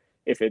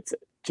 If it's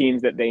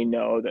teams that they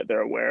know that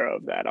they're aware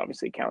of, that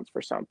obviously counts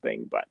for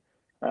something. But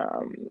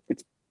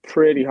it's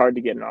pretty hard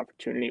to get an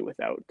opportunity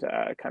without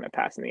kind of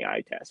passing the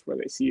eye test where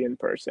they see you in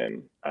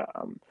person,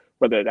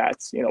 whether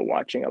that's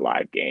watching a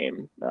live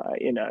game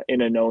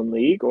in a known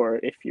league, or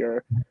if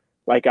you're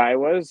like I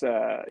was,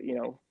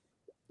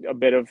 a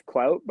bit of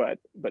clout but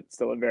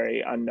still a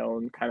very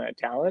unknown kind of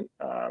talent.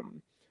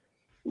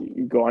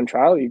 You go on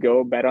trial, you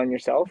go bet on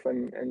yourself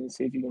and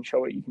see if you can show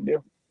what you can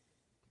do.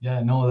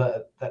 Yeah,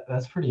 no,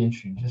 that's pretty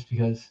interesting. Just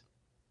because,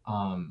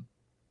 I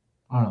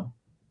don't know,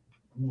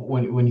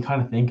 when you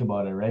kind of think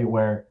about it, right,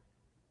 where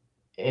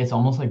it's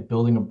almost like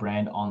building a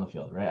brand on the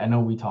field, right? I know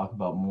we talk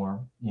about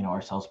more,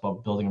 ourselves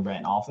about building a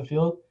brand off the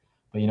field,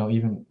 but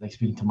even like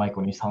speaking to Mike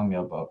when he's telling me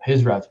about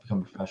his route to become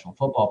a professional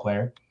football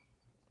player,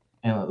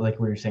 and like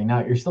what you're saying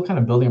now, you're still kind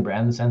of building a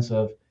brand in the sense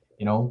of,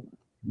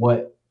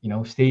 what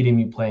stadium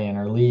you play in,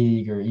 or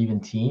league, or even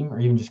team, or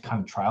even just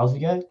kind of trials you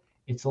get.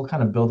 It's still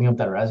kind of building up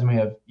that resume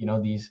of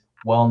these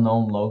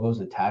well-known logos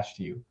attached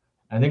to you.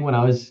 And I think when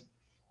I was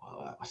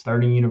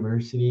starting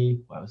university,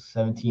 when I was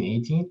 17,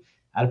 18,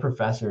 I had a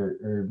professor,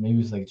 or maybe it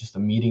was like just a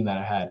meeting that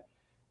I had,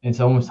 and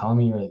someone was telling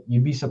me, like,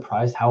 you'd be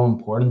surprised how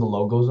important the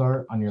logos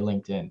are on your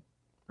LinkedIn,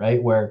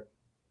 right? Where,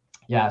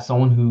 yeah,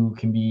 someone who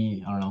can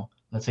be, I don't know,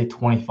 let's say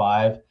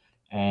 25,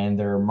 and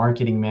they're a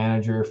marketing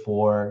manager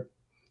for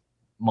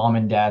Mom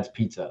and Dad's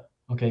Pizza.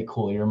 Okay,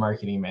 cool, you're a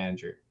marketing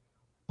manager.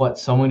 But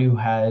someone who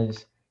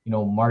has,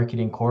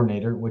 marketing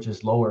coordinator, which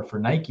is lower for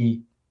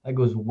Nike, that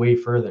goes way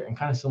further, and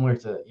kind of similar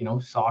to,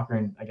 soccer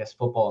and I guess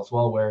football as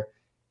well, where,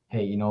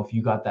 hey, if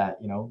you got that,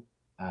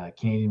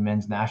 Canadian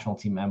men's national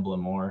team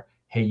emblem, or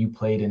hey, you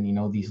played in,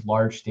 these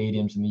large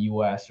stadiums in the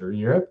US or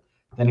Europe,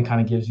 then it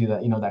kind of gives you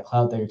that, that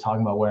clout that you're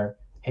talking about, where,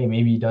 hey,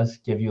 maybe it does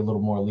give you a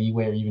little more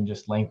leeway, or even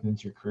just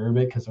lengthens your career a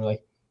bit, because they're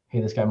like,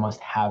 hey, this guy must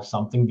have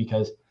something,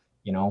 because,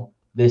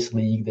 this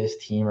league, this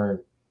team,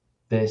 or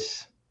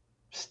this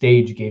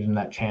stage gave him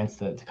that chance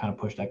to kind of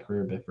push that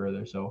career a bit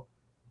further. So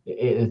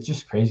it's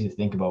just crazy to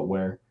think about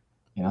where,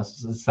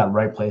 it's that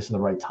right place at the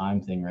right time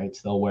thing, right?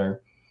 Still,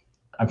 where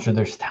I'm sure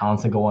there's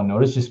talents that go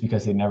unnoticed just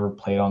because they never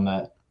played on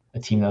a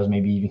team that was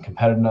maybe even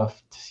competitive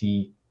enough to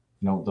see,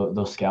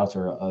 those scouts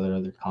or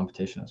other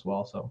competition as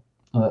well. So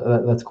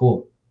that's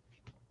cool.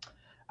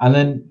 And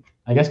then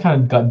I guess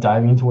kind of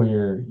diving into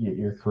where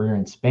your career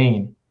in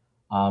Spain.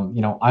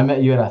 I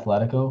met you at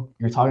Atletico.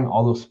 You're talking to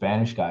all those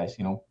Spanish guys,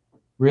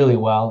 really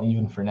well,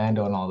 even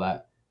Fernando and all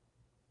that.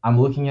 I'm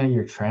looking at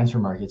your transfer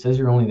market. It says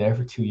you're only there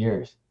for 2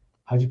 years.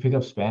 How'd you pick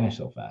up Spanish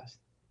so fast?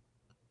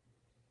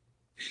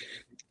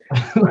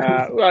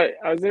 Well,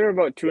 I was there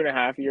about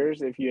 2.5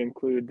 years if you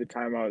include the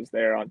time I was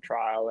there on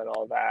trial and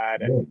all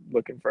that, and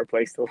looking for a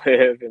place to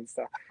live and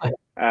stuff.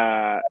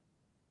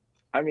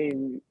 I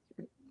mean,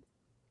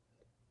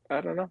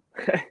 I don't know.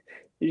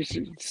 You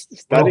should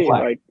study.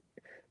 Like,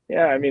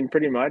 yeah, I mean,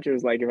 pretty much it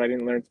was like if I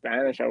didn't learn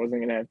Spanish, I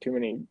wasn't gonna have too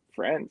many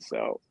friends.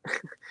 So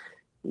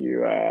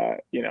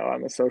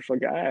I'm a social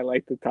guy. I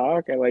like to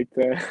talk. I like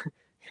to,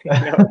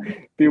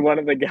 be one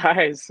of the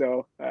guys.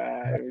 So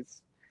it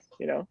was,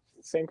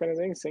 same kind of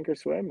thing, sink or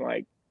swim.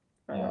 Like,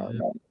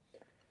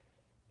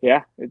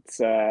 yeah, it's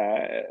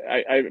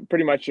I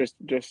pretty much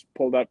just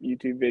pulled up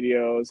YouTube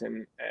videos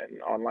and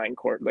online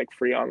course, like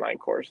free online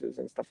courses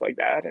and stuff like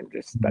that, and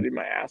just studied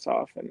my ass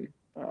off. And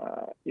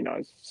I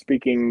was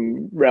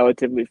speaking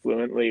relatively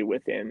fluently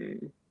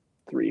within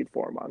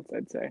 3-4 months,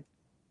 I'd say.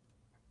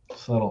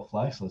 Just a little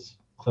flex. Let's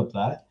clip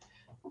that.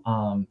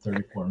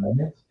 34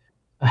 minutes.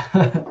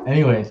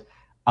 Anyways,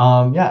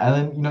 yeah,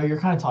 and then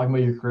you're kind of talking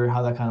about your career,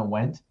 how that kind of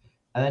went,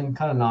 and then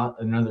kind of not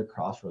another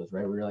crossroads,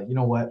 right? Where you're like, you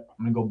know what,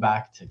 I'm gonna go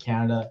back to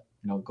Canada,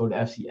 go to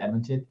FC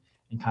Edmonton,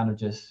 and kind of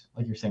just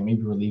like you're saying,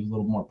 maybe relieve a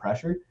little more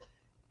pressure.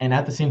 And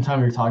at the same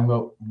time, you're talking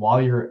about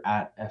while you're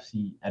at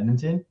FC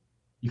Edmonton,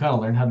 you kind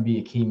of learn how to be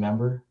a key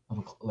member of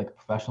a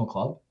professional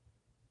club. Do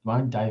you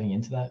mind diving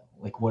into that?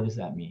 Like, what does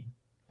that mean?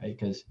 Right?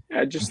 Because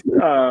yeah, just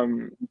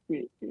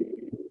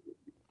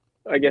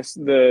I guess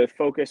the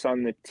focus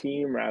on the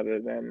team rather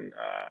than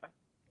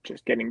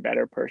just getting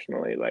better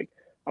personally. Like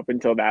up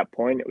until that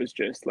point, it was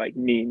just like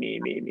me, me,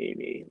 me, me,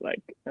 me.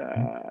 Like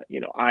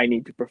I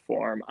need to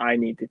perform. I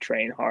need to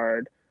train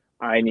hard.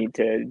 I need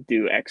to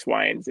do X,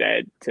 Y, and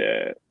Z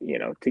to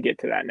to get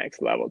to that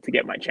next level, to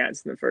get my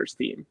chance in the first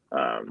team.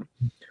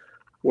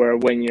 Where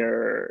when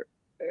you're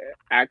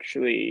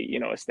actually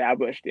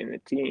established in the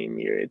team,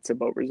 it's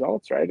about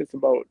results, right? It's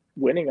about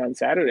winning on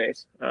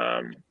Saturdays.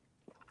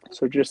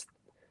 So just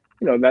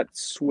that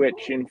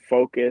switch in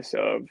focus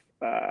of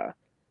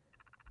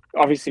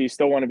obviously you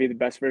still want to be the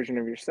best version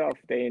of yourself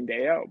day in,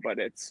 day out, but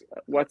it's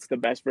what's the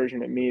best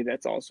version of me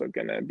that's also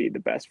going to be the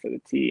best for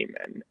the team.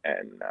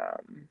 And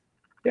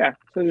yeah,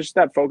 so just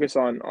that focus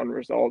on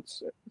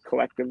results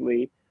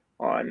collectively,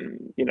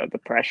 on, the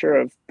pressure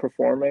of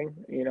performing,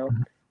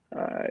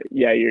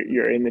 yeah,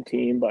 you're in the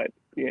team, but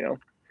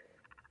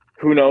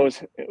who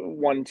knows,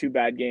 1, 2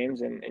 bad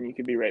games and you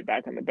could be right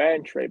back on the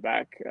bench, right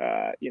back,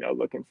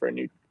 looking for a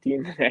new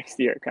team the next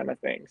year kind of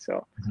thing.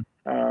 So,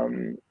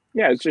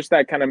 yeah, it's just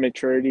that kind of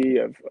maturity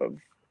of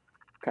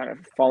kind of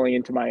falling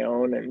into my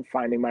own and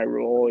finding my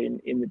role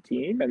in the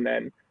team, and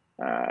then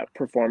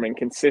performing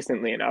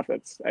consistently enough.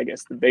 That's, I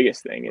guess, the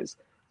biggest thing is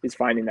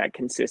finding that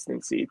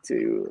consistency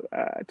to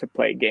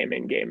play game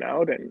in, game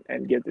out,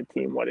 and give the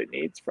team what it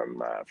needs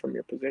from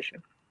your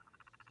position.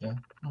 Yeah.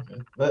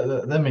 Okay.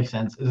 That makes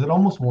sense. Is it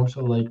almost more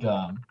so like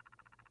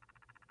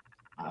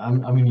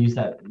I'm gonna use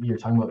that you're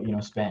talking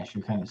about, Spanish.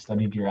 You kind of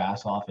studied your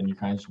ass off and you're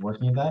kind of just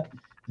working at that.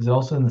 Is it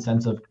also in the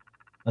sense of,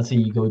 let's say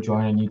you go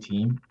join a new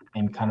team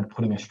and kind of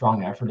putting a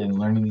strong effort in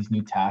learning these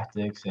new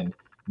tactics and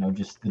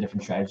just the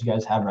different strategies you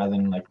guys have, rather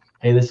than like,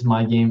 hey, this is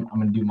my game, I'm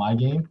gonna do my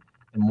game,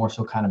 and more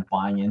so kind of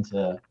buying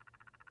into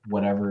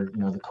whatever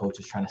the coach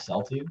is trying to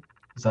sell to you?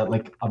 Is that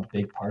like a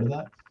big part of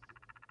that?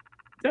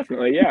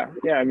 Definitely, yeah,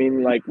 yeah. I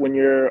mean, like when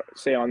you're,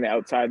 say, on the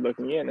outside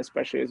looking in,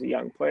 especially as a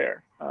young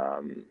player,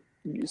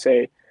 you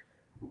say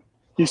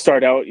you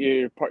start out,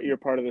 you're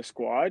part of the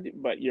squad,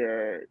 but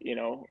you're,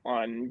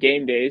 on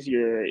game days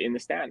you're in the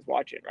stands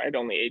watching, right?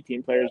 Only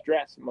 18 players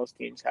dress. Most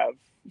teams have,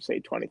 say,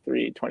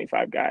 23,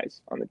 25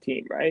 guys on the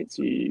team, right?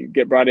 So you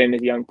get brought in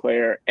as a young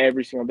player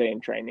every single day in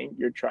training.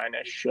 You're trying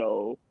to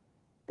show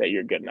that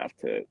you're good enough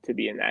to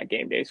be in that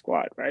game day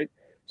squad, right?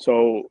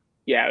 So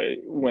yeah,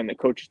 when the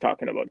coach is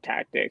talking about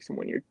tactics and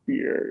when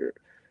you're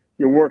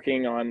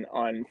working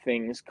on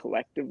things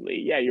collectively,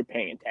 yeah, you're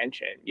paying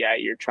attention, yeah,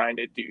 you're trying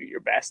to do your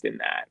best in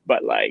that,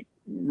 but like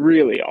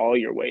really all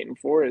you're waiting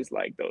for is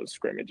like those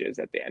scrimmages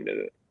at the end of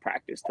the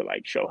practice to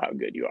like show how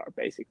good you are,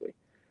 basically,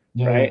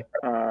 Yeah, yeah.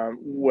 right?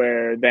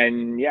 Where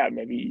then, yeah,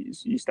 maybe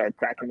you start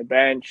cracking the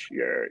bench,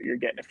 you're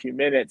getting a few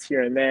minutes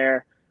here and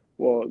there.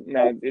 Well,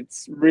 now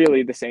it's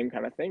really the same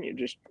kind of thing.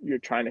 You're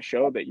trying to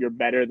show that you're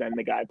better than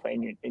the guy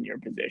playing in your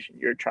position.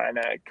 You're trying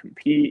to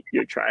compete.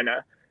 You're trying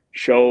to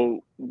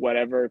show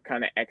whatever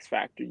kind of X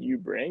factor you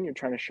bring. You're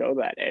trying to show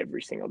that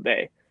every single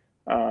day.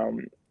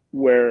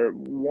 Where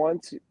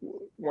once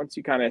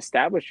you kind of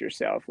establish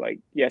yourself, like,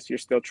 yes, you're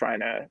still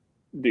trying to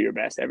do your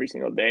best every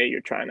single day.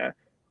 You're trying to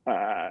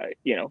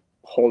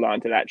hold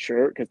on to that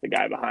shirt because the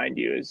guy behind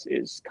you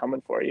is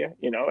coming for you,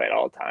 at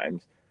all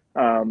times.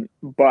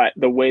 But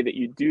the way that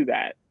you do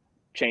that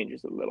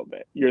changes a little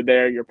bit. You're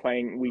there, you're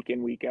playing week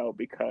in, week out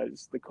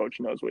because the coach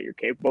knows what you're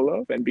capable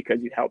of and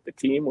because you help the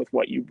team with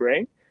what you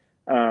bring.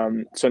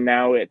 So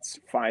now it's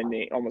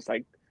almost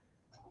like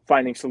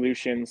finding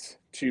solutions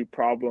to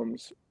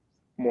problems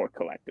more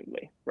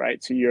collectively,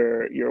 right? So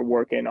you're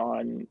working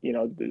on,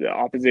 the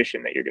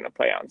opposition that you're going to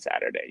play on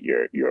Saturday.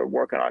 You're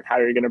working on how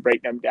you're going to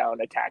break them down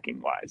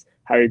attacking wise,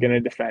 how you're going to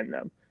defend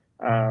them,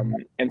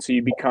 and so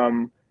you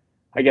become,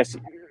 I guess,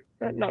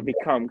 not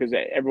become, because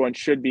everyone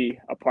should be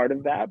a part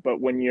of that. But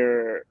when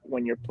you're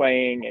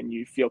playing and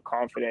you feel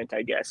confident,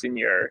 I guess, in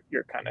your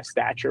kind of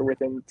stature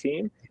within the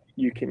team,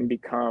 you can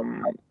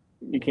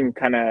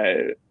kind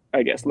of,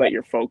 I guess, let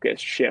your focus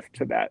shift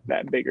to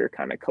that bigger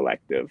kind of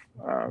collective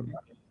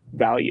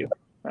value,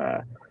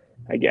 uh,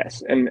 I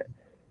guess. And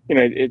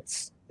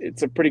it's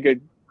a pretty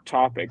good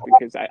topic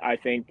because I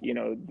think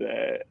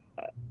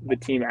the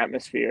team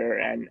atmosphere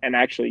and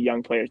actually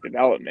young players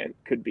development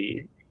could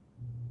be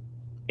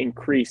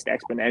increased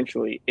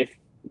exponentially if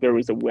there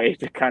was a way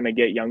to kind of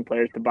get young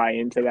players to buy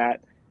into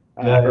that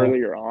Yeah, yeah.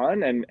 earlier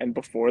on and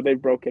before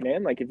they've broken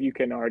in. Like if you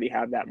can already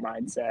have that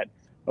mindset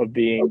of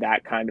being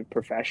that kind of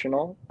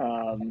professional,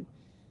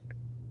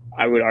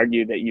 I would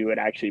argue that you would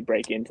actually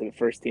break into the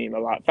first team a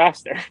lot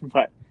faster.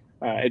 But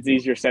it's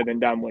easier said than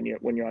done when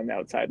you're on the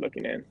outside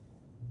looking in.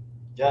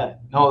 Yeah,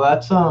 no,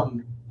 that's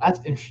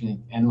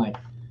interesting. And like,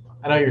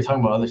 I know you're talking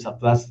about other stuff,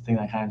 but that's the thing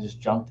that kind of just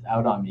jumped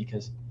out on me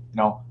because,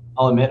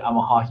 I'll admit I'm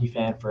a hockey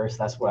fan first.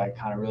 That's what I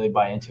kind of really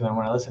buy into. And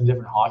when I listen to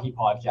different hockey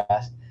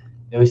podcasts,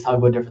 they always talk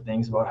about different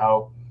things about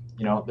how,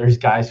 there's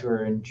guys who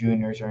are in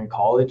juniors or in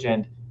college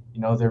and,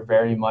 they're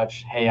very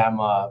much, hey, I'm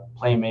a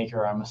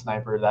playmaker, I'm a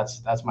sniper,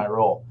 that's my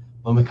role.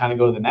 But when we kind of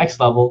go to the next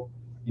level,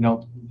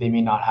 they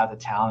may not have the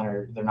talent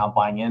or they're not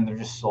buying in. They're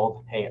just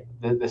sold, hey,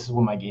 this is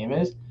what my game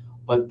is.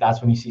 But that's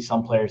when you see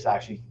some players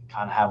actually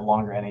kind of have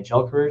longer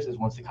NHL careers, is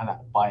once they kind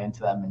of buy into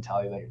that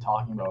mentality that you're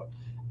talking about.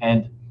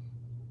 And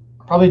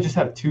probably just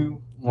have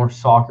two more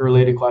soccer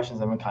related questions,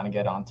 then we kind of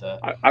get on to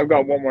I've like,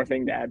 got one more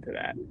thing to add to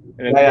that,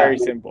 and it's yeah, very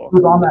yeah, simple.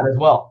 who's on that as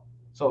well.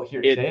 So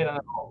here, It, say it and then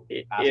I'll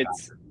ask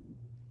it's after.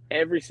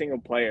 every single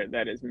player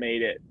that has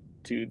made it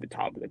to the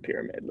top of the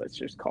pyramid, let's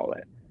just call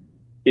it,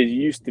 is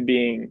used to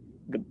being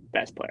the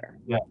best player.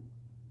 Yeah,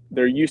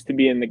 They're used to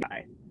being the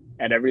guy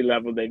at every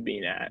level they've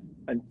been at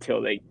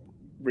until they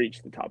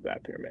reach the top of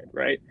that pyramid,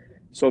 right?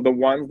 So the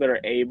ones that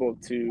are able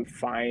to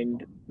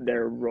find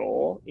their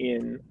role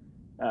in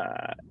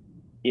uh,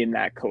 in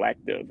that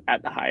collective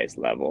at the highest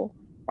level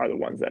are the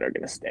ones that are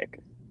going to stick.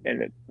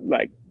 And it,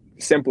 like,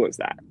 simple as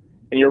that.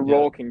 And your Yeah.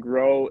 role can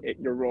grow.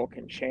 Your role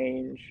can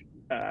change.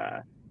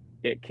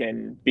 It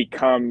can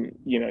become,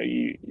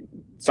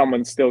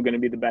 someone's still going to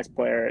be the best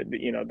player,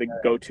 the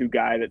go-to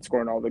guy that's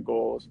scoring all the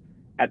goals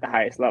at the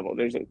highest level.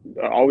 There's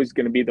always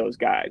going to be those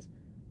guys,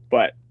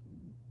 but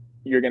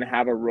you're going to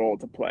have a role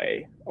to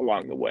play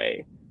along the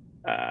way.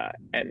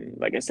 And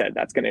like I said,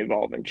 that's going to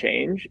evolve and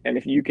change. And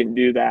if you can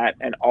do that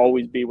and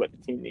always be what the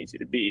team needs you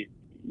to be,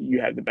 you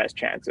have the best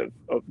chance of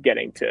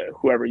getting to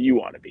whoever you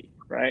want to be,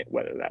 right?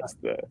 Whether that's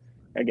the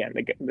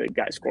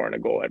guy scoring a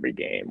goal every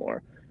game,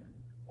 or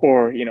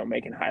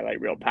making highlight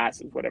reel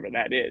passes, whatever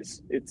that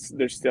is.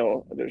 There's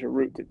a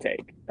route to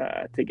take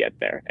to get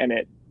there, and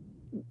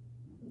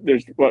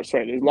there's lots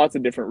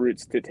of different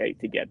routes to take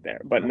to get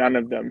there, but none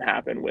of them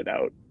happen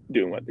without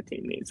doing what the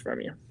team needs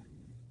from you.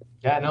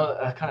 Yeah, no,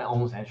 that kind of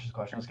almost answers the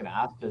question I was going to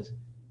ask because,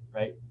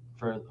 right,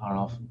 I don't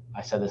know if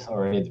I said this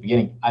already at the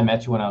beginning. I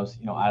met you when I was,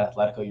 at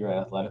Atletico. You were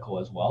at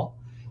Atletico as well.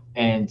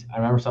 And I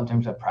remember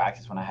sometimes at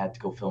practice when I had to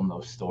go film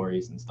those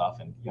stories and stuff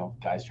and,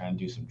 guys trying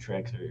to do some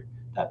tricks or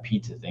that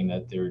pizza thing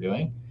that they were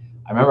doing.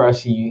 I remember I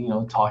see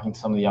you, talking to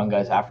some of the young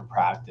guys after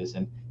practice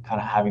and kind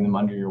of having them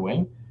under your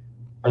wing.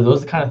 Are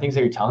those the kind of things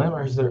that you're telling them,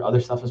 or is there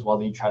other stuff as well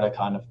that you try to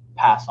kind of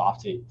pass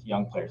off to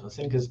young players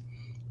listening? Because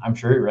I'm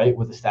sure, right,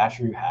 with the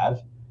stature you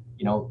have,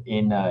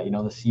 in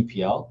the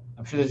CPL,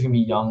 I'm sure there's going to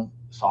be young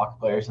soccer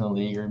players in the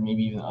league, or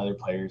maybe even other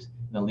players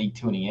in the league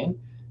tuning in.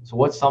 So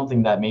what's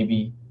something that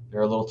maybe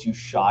they're a little too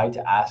shy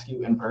to ask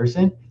you in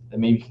person that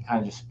maybe you can kind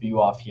of just spew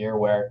off here,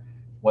 where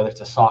whether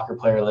it's a soccer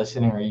player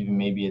listening or even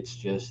maybe it's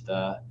just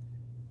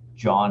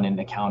John in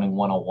accounting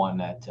 101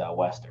 at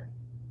Western?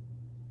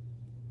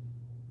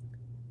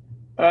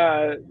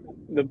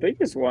 The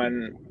biggest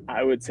one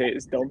I would say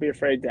is don't be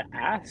afraid to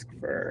ask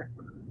for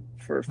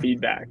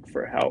feedback,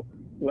 for help.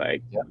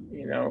 Like, Yeah.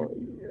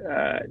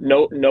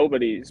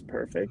 Nobody's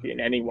perfect in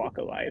any walk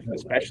of life,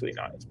 especially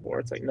not in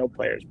sports. Like, no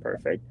player is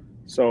perfect.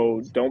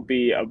 So don't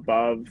be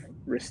above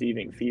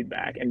receiving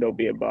feedback, and don't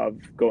be above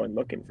going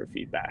looking for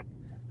feedback.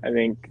 I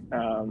think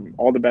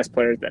all the best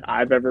players that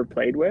I've ever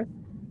played with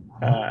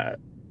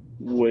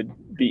would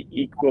be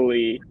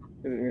equally,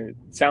 it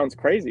sounds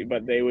crazy,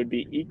 but they would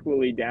be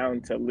equally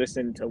down to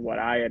listen to what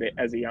I,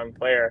 as a young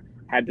player,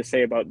 had to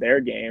say about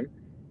their game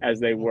as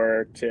they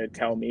were to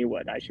tell me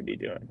what I should be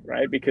doing,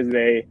 right? Because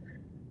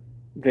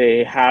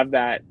they have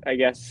that, I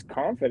guess,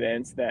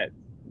 confidence that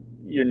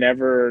you're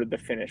never the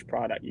finished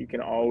product. You can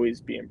always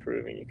be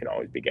improving. You can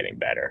always be getting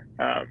better.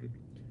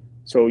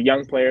 So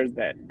young players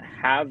that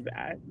have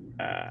that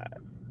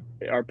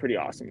are pretty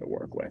awesome to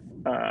work with.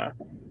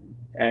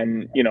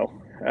 And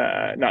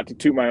not to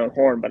toot my own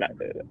horn, but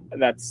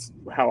that's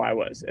how I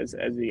was as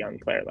a young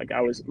player. Like,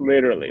 I was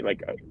literally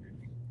like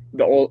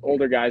the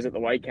older guys at the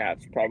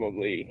Whitecaps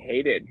probably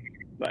hated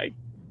like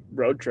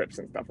road trips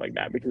and stuff like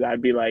that, because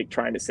I'd be like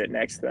trying to sit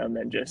next to them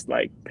and just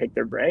like pick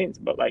their brains.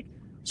 But like,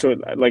 so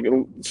like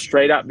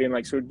straight up being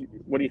like, so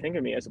what do you think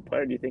of me as a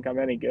player? Do you think I'm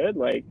any good?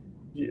 Like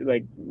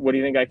what do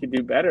you think I could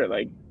do better?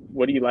 Like,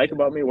 what do you like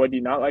about me? What do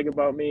you not like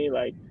about me?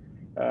 Like,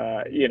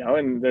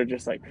 and they're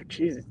just like,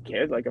 Jesus,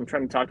 kid, like, I'm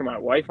trying to talk to my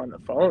wife on the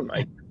phone,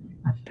 like,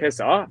 piss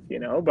off,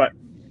 but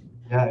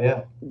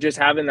Yeah. just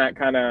having that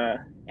kind of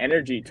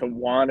energy to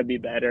want to be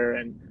better.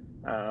 And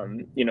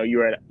you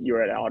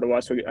were at Ottawa,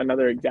 so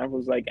another example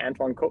is like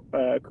Antoine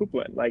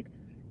Coupland, like,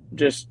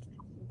 just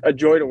a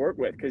joy to work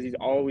with, because he's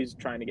always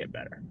trying to get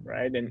better,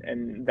 right?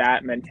 And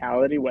that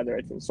mentality, whether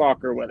it's in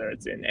soccer, whether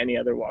it's in any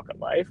other walk of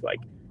life, like,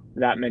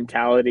 that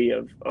mentality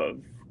of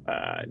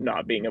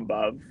not being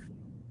above,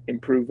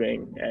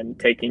 improving and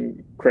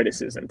taking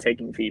criticism,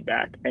 taking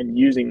feedback, and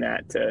using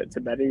that to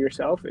better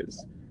yourself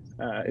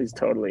is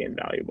totally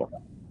invaluable.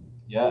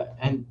 Yeah,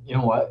 and you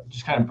know what?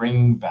 Just kind of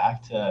bringing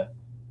back to,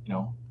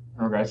 in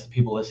regards to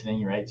people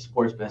listening, right?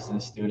 Sports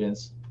business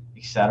students,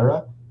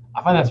 etc.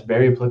 I find that's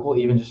very applicable,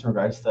 even just in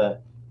regards to,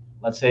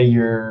 let's say I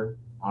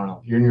don't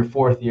know, you're in your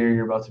fourth year,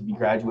 you're about to be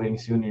graduating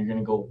soon, and you're going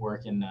to go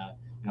work in,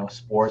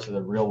 sports or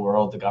the real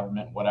world, the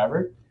government,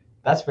 whatever.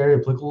 That's very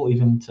applicable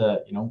even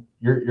to,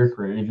 your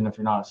career, even if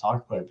you're not a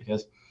soccer player,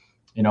 because,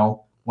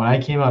 when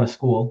I came out of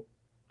school,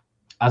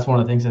 that's one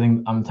of the things I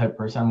think I'm the type of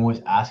person I'm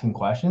always asking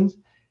questions.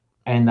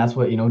 And that's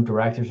what,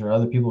 directors or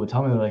other people would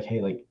tell me. They're like, hey,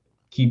 like,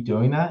 keep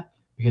doing that,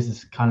 because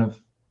it's kind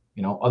of,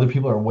 other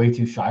people are way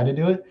too shy to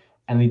do it.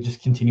 And they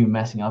just continue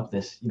messing up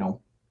this,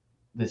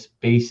 this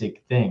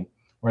basic thing.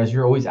 Whereas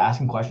you're always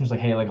asking questions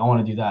like, hey, like, I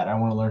want to do that. I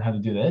want to learn how to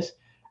do this.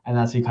 And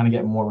that's how you kind of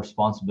get more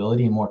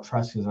responsibility and more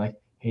trust, because like,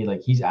 hey,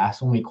 like, he's asked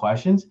so many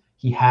questions.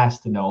 He has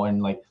to know.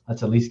 And like,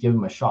 let's at least give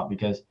him a shot,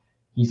 because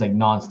he's like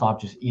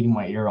nonstop just eating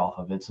my ear off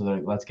of it. So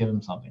like, let's give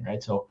him something.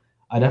 Right. So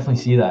I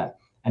definitely see that.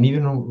 And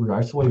even in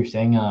regards to what you're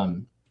saying,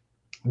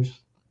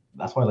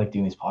 that's why I like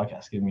doing these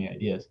podcasts, giving me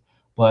ideas.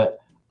 But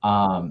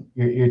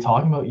you're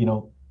talking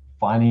about,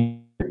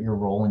 finding your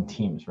role in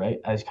teams, right?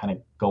 As you kind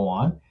of go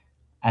on.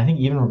 I think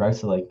even in regards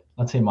to, like,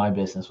 let's say my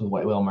business with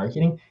White Whale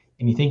Marketing,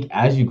 and you think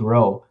as you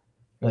grow,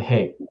 like,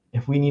 hey,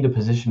 if we need a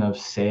position of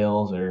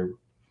sales or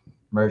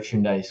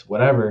merchandise,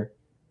 whatever,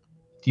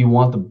 do you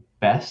want the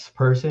best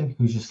person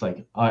who's just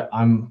like,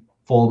 I'm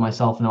full of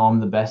myself and I'm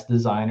the best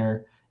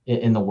designer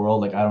in the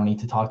world, like I don't need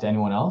to talk to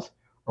anyone else?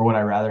 Or would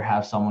I rather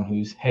have someone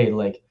who's, hey,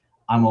 like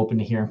I'm open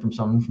to hearing from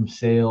someone from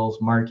sales,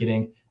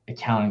 marketing,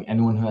 accounting,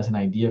 anyone who has an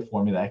idea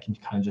for me that I can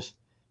kind of just,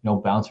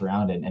 bounce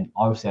around in. And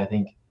obviously I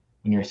think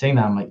when you're saying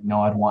that, I'm like,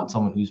 no, I'd want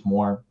someone who's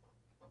more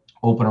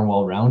open or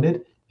well-rounded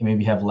and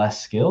maybe have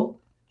less skill,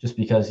 just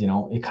because it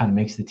kind of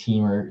makes the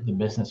team or the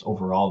business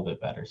overall a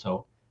bit better.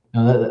 So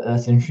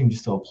that's interesting,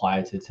 just to apply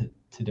it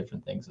to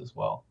different things as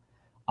well.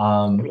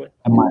 Totally.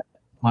 And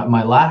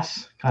my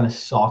last kind of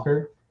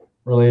soccer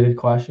related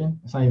question,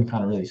 it's not even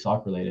kind of really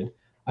soccer related.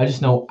 I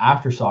just know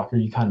after soccer,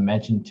 you kind of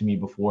mentioned to me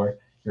before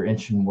you're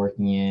interested in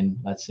working in,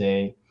 let's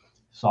say,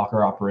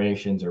 soccer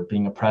operations or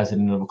being a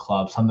president of a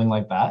club, something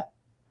like that.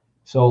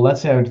 So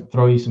let's say I would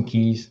throw you some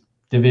keys,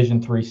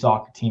 Division 3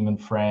 soccer team in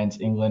France,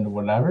 England, or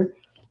whatever.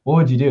 What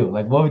would you do?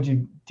 Like, what would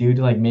you do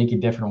to like make it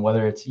different,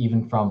 whether it's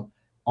even from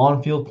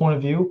on-field point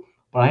of view?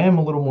 But I am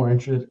a little more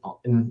interested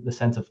in the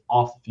sense of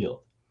off the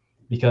field,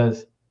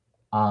 because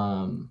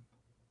I'm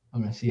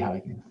gonna see how I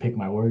can pick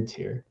my words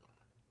here.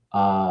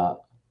 Uh,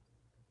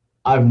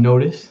 I've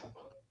noticed,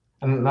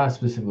 and not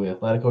specifically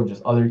Atletico,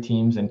 just other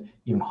teams and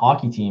even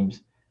hockey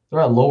teams, they're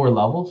at lower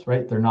levels,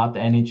 right? They're not the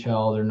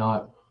NHL, they're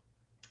not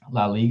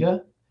La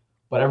Liga,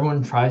 but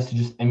everyone tries to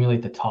just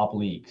emulate the top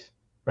leagues,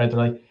 right? They're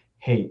like,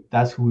 hey,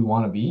 that's who we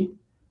want to be.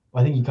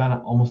 Well, I think you kind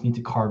of almost need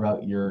to carve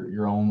out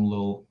your own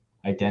little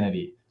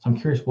identity. So I'm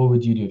curious, what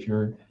would you do if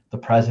you're the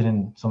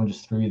president? Someone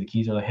just threw you the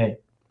keys, or like, hey,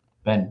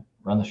 Ben,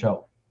 run the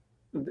show.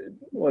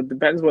 Well, it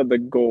depends what the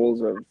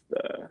goals of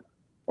the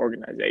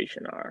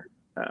organization are.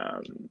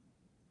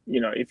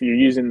 If you're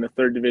using the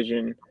third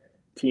division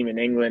team in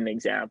England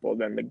example,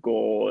 then the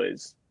goal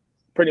is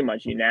pretty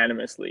much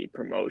unanimously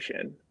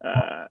promotion.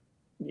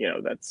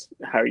 That's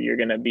how you're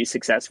going to be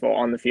successful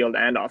on the field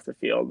and off the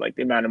field. Like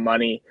the amount of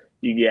money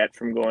you get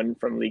from going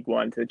from League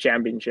One to the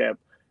Championship,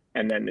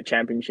 and then the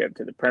Championship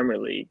to the Premier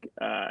League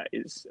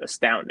is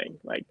astounding.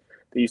 Like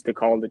they used to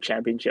call the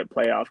Championship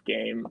playoff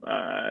game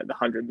the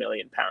 £100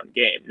 million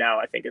game. Now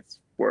I think it's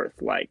worth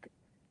like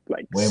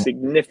Way more.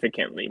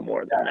 significantly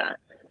more than that.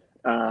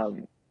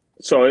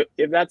 So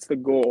if that's the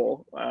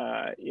goal,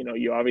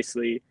 you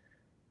obviously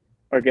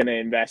are going to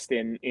invest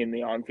in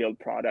the on-field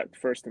product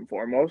first and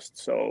foremost.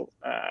 So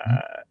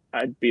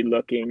I'd be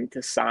looking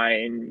to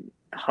sign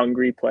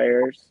hungry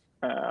players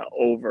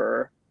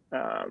over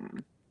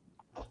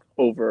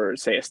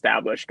say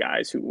established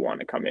guys who want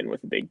to come in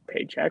with a big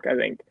paycheck. I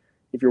think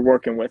if you're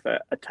working with a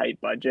tight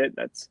budget,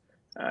 that's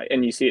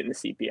and you see it in the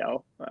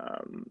CPL,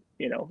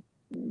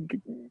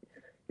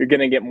 you're going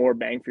to get more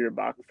bang for your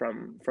buck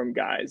from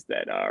guys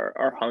that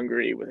are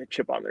hungry with a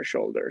chip on their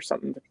shoulder,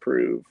 something to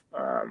prove,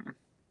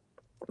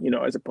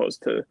 as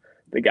opposed to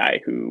the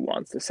guy who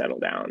wants to settle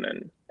down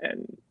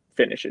and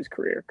finish his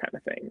career kind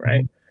of thing,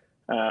 right?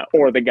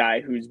 Or the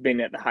guy who's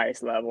been at the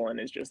highest level and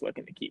is just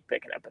looking to keep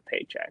picking up a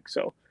paycheck.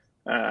 So,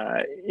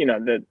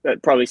 that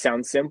probably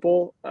sounds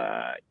simple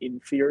in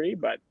theory,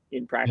 but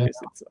in Yeah. practice,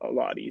 it's a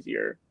lot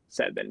easier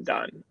said than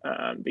done,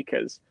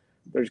 because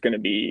there's going to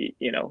be,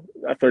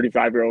 a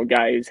 35-year-old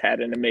guy who's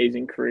had an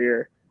amazing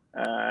career,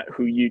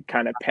 who you'd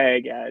kind of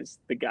peg as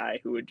the guy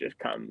who would just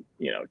come,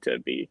 to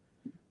be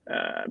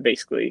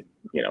basically,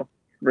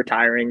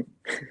 retiring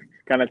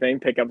kind of thing,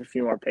 pick up a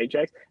few more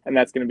paychecks. And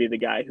that's going to be the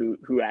guy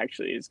who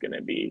actually is going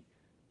to be,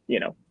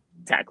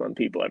 tackling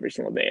people every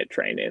single day at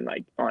training,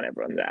 like on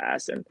everyone's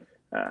ass. And,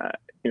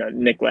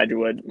 Nick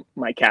Ledgerwood,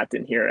 my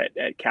captain here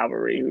at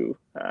Cavalry, who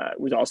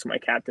was also my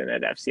captain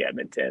at FC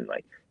Edmonton,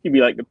 like he'd be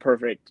like the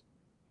perfect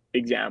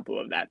example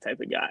of that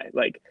type of guy.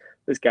 Like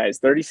this guy is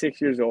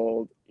 36 years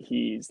old.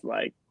 He's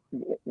like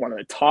one of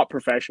the top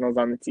professionals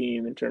on the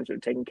team in terms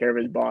of taking care of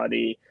his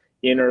body,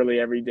 in early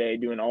every day,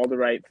 doing all the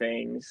right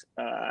things.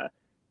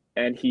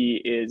 And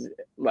he is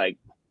like,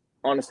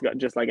 honestly,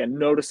 just like a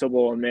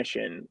noticeable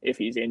omission if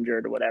he's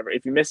injured or whatever.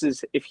 If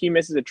he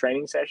misses a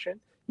training session,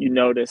 you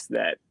notice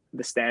that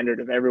the standard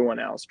of everyone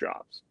else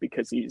drops,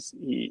 because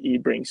he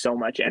brings so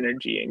much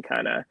energy and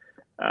kind of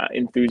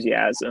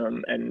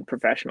enthusiasm and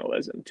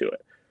professionalism to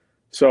it.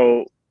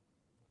 So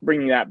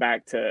bringing that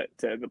back to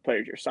the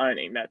players you're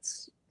signing,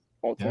 that's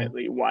Yeah.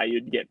 ultimately why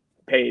you'd get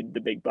paid the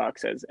big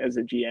bucks as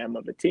a GM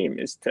of a team,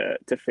 is to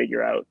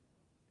figure out,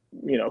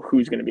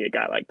 who's going to be a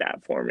guy like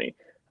that for me.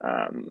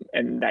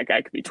 And that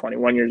guy could be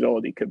 21 years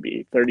old. He could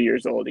be 30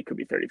 years old. He could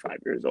be 35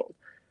 years old.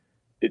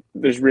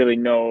 There's really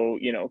no,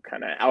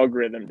 kind of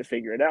algorithm to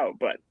figure it out.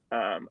 But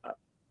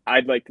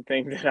I'd like to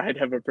think that I'd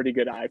have a pretty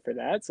good eye for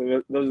that.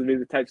 So those would be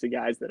the types of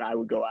guys that I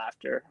would go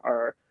after,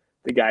 are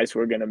the guys who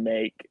are going to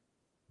make,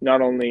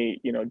 not only,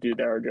 do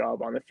their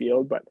job on the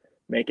field, but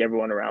make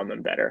everyone around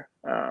them better.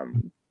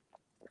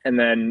 And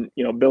then,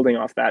 building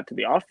off that to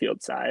the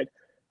off-field side,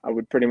 I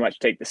would pretty much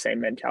take the same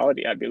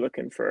mentality. I'd be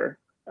looking for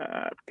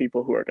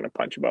people who are going to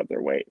punch above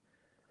their weight.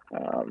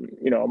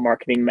 A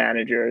marketing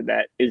manager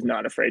that is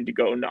not afraid to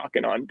go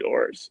knocking on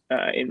doors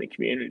in the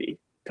community.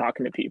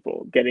 talking to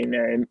people, getting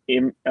their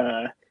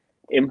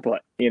input.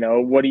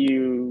 What do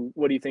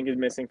you think is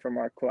missing from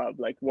our club?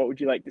 Like, what would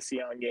you like to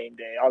see on game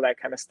day? All that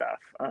kind of stuff.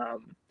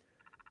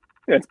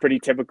 It's pretty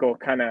typical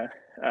kind of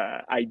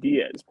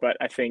ideas, but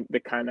I think the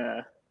kind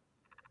of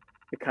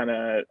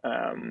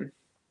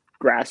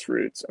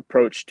grassroots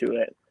approach to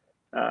it,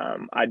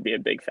 I'd be a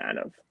big fan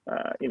of.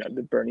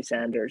 The Bernie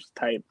Sanders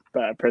type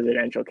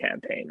presidential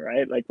campaign,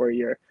 right? Like where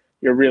you're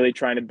really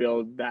trying to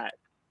build that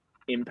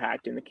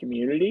impact in the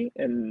community,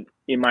 and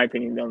in my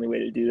opinion, the only way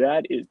to do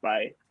that is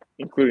by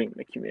including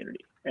the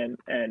community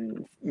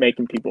and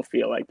making people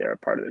feel like they're a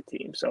part of the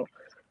team. So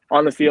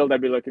on the field,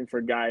 I'd be looking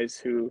for guys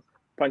who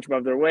punch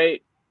above their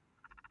weight,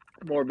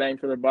 more bang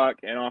for their buck,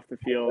 and off the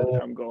field,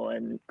 I'm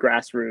going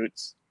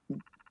grassroots,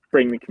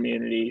 bring the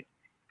community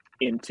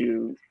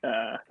into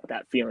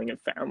that feeling of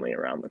family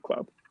around the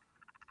club.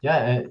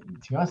 Yeah, to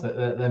be honest,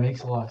 that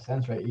makes a lot of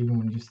sense, right? Even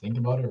when you just think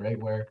about it, right?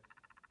 Where,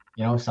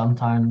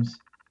 sometimes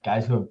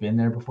guys who have been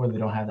there before, they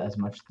don't have as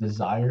much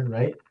desire,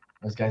 right?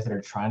 Those guys that are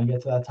trying to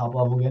get to that top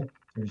level again,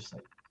 they're just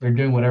like, they're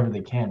doing whatever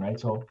they can, right?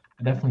 So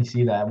I definitely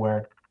see that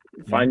where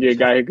find you a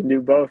guy who can do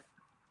both.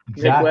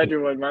 Exactly. Nick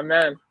Ledgerwood, my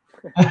man.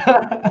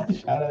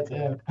 Shout out to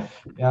him.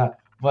 Yeah,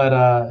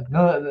 but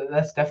no,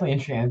 that's definitely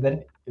interesting. And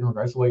then in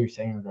regards to what you're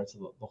saying, in regards to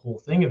the whole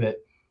thing of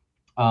it,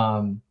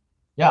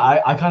 yeah,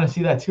 I kind of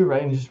see that too,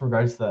 right? And just in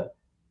regards to,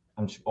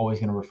 I'm just always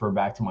going to refer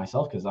back to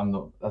myself because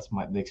that's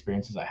the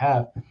experiences I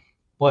have.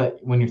 But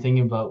when you're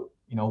thinking about,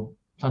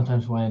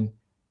 sometimes when,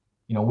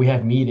 we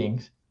have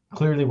meetings,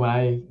 clearly when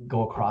I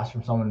go across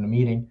from someone in a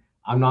meeting,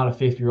 I'm not a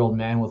 50-year-old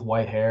man with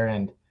white hair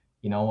and,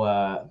 I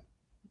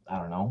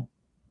don't know,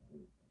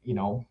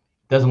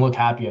 doesn't look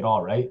happy at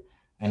all, right?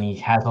 And he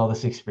has all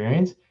this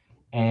experience,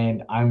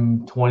 and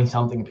I'm 20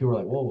 something, and people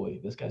are like, whoa,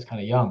 this guy's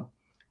kind of young.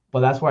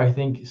 But that's where I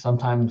think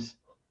sometimes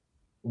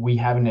we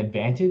have an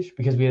advantage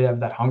because we have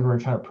that hunger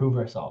and trying to prove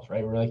ourselves,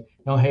 right? We're like,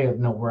 no, hey,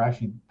 no, we're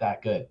actually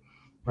that good.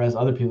 Whereas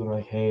other people are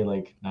like, hey,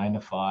 like 9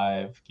 to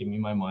 5, give me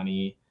my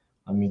money,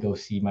 let me go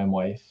see my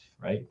wife,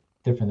 right?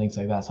 Different things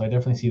like that. So I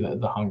definitely see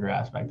the hunger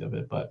aspect of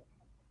it, but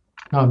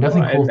no,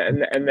 definitely cool.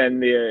 And then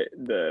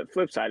the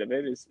flip side of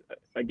it is,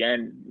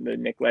 again, the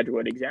Nick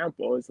Ledgerwood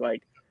example is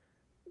like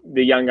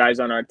the young guys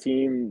on our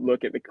team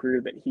look at the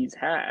career that he's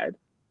had,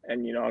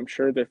 and I'm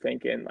sure they're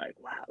thinking like,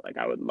 wow, like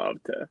I would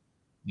love to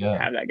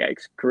have that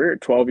guy's career.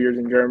 12 years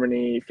in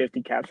Germany,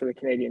 50 caps for the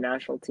Canadian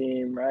national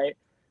team, right?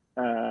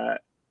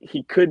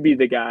 He could be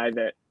the guy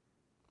that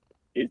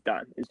is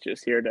done, is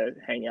just here to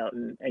hang out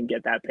and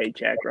get that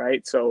paycheck,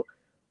 right? So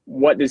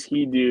what does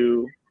he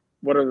do?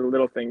 What are the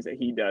little things that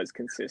he does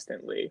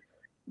consistently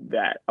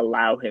that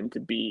allow him to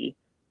be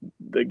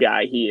the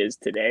guy he is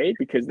today?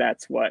 Because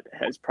that's what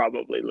has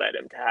probably led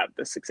him to have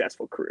the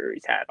successful career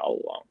he's had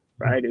all along,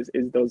 right? Is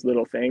those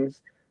little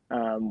things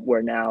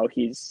where now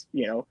he's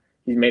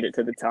made it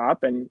to the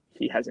top and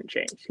he hasn't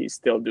changed. He's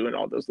still doing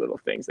all those little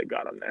things that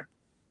got him there.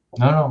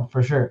 No,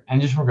 for sure.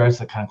 And just in regards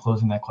to kind of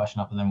closing that question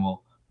up, and then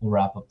we'll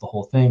wrap up the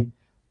whole thing.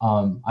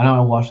 I know I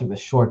watched like the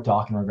short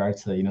doc in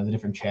regards to the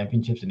different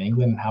championships in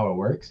England and how it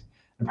works.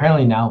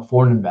 Apparently now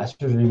foreign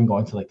investors are even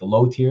going to like the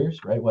low tiers,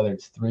 right? Whether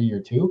it's 3 or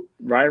 2.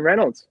 Ryan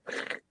Reynolds.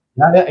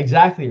 Yeah,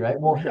 exactly, right.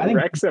 Well, I think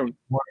Wrexham.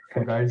 more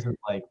in regards to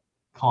like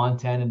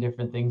content and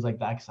different things like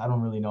that, because I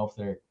don't really know if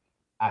they're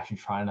actually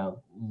trying to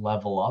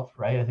level up,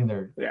 right? I think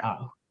they're, I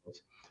don't know.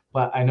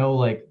 But I know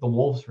like the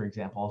Wolves, for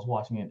example, I was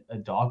watching a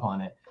doc on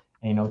it,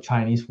 and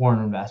Chinese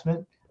foreign investment.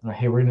 And like,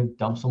 hey, we're gonna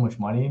dump so much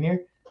money in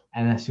here,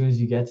 and as soon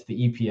as you get to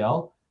the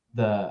EPL,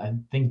 I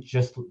think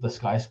just the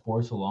Sky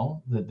Sports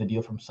alone, the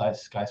deal from Sky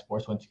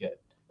Sports once you get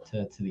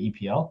to the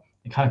EPL,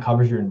 it kind of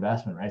covers your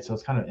investment, right? So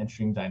it's kind of an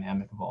interesting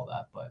dynamic of all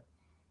that. But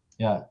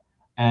yeah.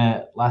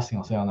 And last thing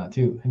I'll say on that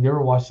too, have you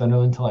ever watched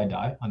Sunderland Till I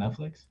Die on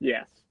Netflix?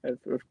 Yes,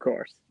 of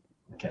course.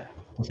 Okay.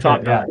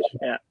 Top notch.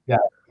 Yeah.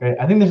 Great.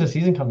 I think there's a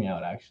season coming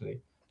out actually.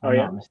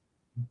 Yeah.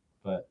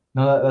 But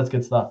no, that's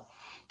good stuff.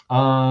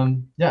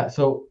 Yeah.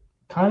 So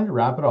kind of to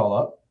wrap it all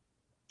up,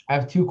 I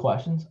have 2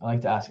 questions I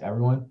like to ask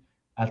everyone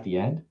at the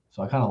end.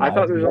 So I kind of lied. I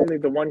thought there was only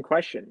the one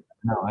question.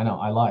 No, I know.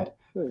 I lied.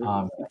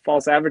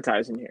 False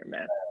advertising here,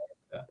 man.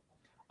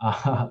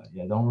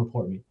 Yeah. Don't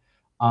report me.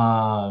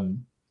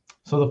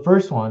 So the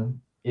first one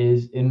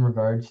is in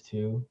regards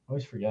to, I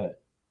always forget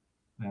it.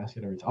 I ask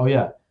it every time. Oh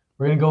yeah.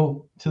 We're going to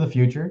go to the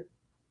future.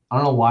 I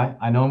don't know why.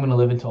 I know I'm going to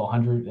live until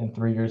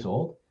 103 years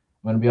old.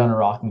 I'm going to be on a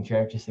rocking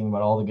chair just thinking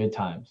about all the good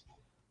times.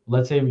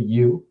 Let's say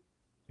you're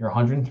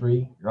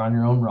 103, you're on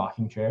your own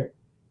rocking chair,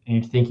 and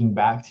you're thinking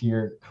back to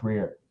your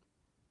career.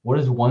 What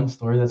is one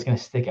story that's going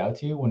to stick out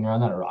to you when you're on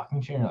that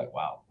rocking chair and you're like,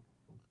 wow,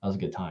 that was a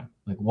good time?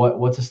 Like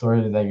what's a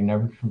story that you're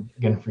never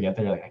going to forget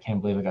that you're like, I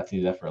can't believe I got to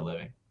do that for a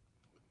living?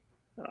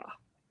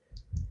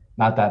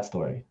 Not that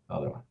story, the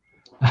other one.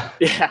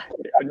 Yeah.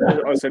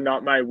 Also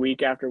not my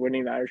week after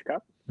winning the Irish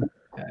Cup.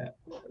 Yeah.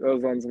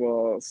 Those ones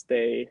will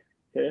stay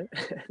hidden.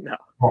 No.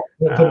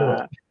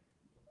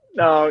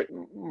 No,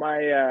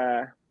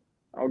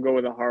 I'll go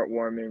with a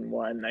heartwarming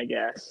one, I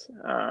guess.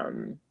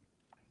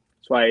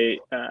 So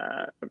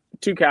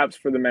 2 caps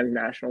for the men's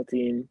national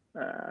team.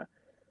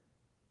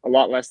 a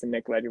lot less than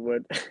Nick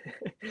Ledgerwood.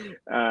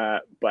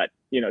 But,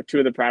 two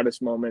of the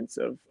proudest moments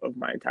of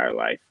my entire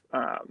life.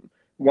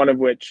 One of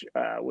which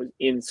was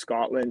in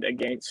Scotland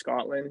against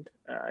Scotland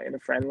in a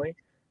friendly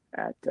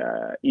at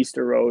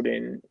Easter Road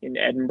in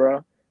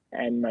Edinburgh.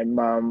 And my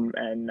mom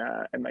and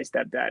my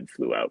stepdad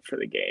flew out for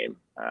the game.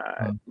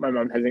 My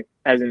mom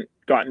hasn't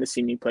gotten to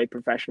see me play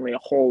professionally a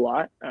whole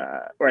lot,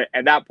 or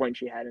at that point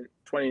she hadn't.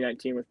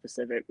 2019 with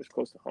Pacific was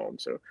close to home,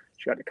 so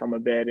she got to come a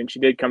bit, and she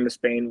did come to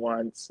Spain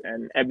once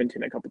and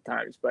Edmonton a couple of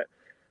times, but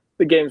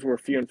the games were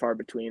few and far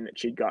between that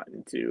she'd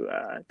gotten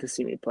to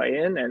see me play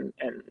in, and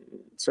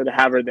so to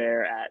have her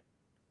there at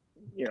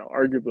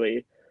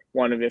arguably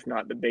one of, if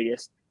not the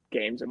biggest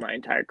games of my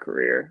entire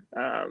career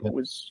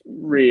was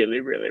really,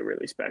 really,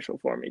 really special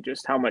for me.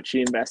 Just how much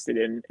she invested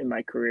in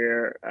my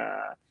career.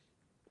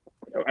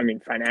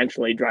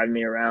 Financially driving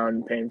me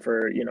around, paying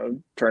for,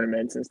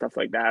 tournaments and stuff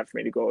like that for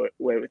me to go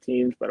away with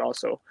teams, but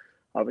also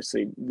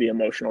obviously the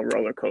emotional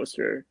roller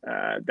coaster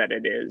that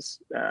it is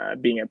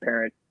being a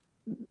parent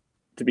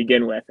to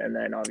begin with, and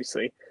then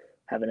obviously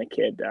having a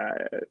kid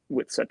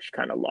with such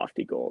kind of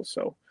lofty goals.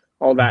 So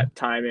all that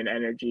time and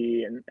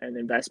energy and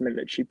investment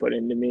that she put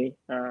into me,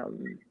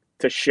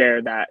 to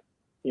share that,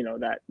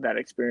 that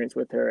experience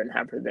with her and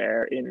have her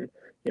there in,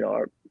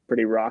 a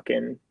pretty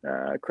rocking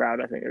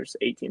crowd. I think there's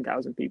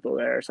 18,000 people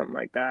there or something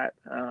like that.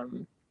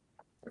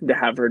 To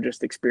have her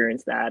just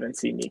experience that and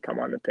see me come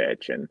on the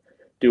pitch and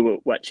do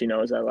what she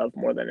knows I love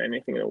more than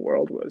anything in the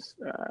world was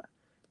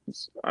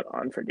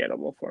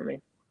unforgettable for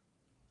me.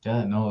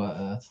 Yeah,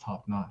 no, that's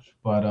top notch.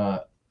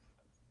 But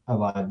I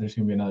lied. There's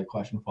gonna be another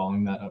question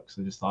following that up because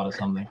I just thought of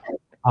something.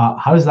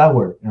 How does that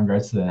work in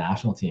regards to the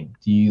national team?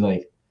 Do you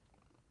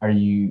are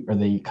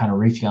they kind of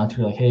reaching out to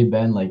you like, hey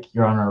Ben, like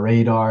you're on our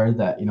radar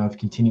that, if you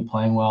continue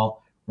playing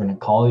well, we're gonna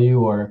call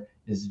you, or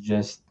is it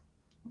just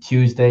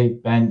Tuesday,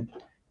 Ben,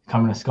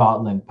 coming to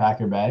Scotland,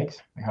 pack your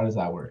bags? Like, how does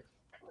that work?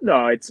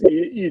 No, it's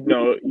you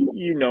know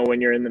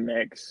when you're in the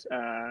mix,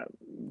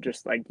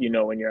 just like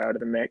when you're out of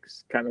the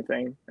mix kind of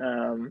thing.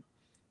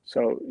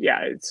 So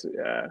yeah, it's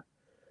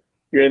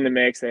you're in the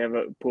mix. They have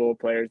a pool of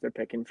players they're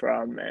picking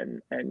from,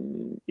 and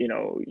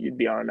you'd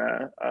be on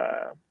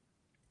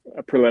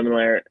a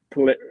preliminary.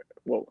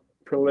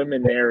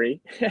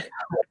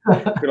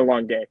 It's been a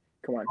long day.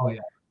 Come on. Oh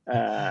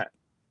yeah.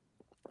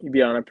 You'd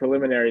be on a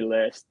preliminary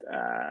list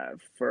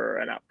for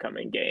an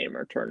upcoming game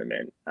or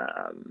tournament,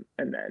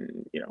 and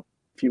then a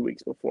few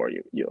weeks before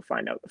you'll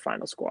find out the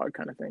final squad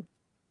kind of thing.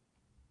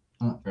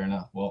 Oh, fair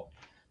enough. Well,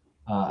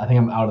 I think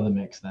I'm out of the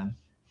mix then.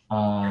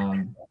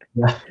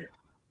 Yeah.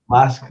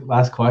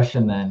 Last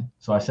question then.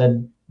 So I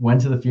said when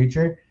to the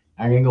future.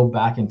 I'm gonna go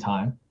back in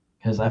time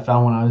because I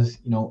found when I was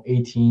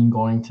 18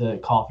 going to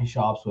coffee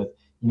shops with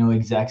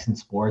execs in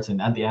sports,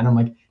 and at the end I'm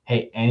like,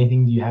 hey,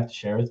 anything do you have to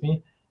share with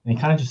me? And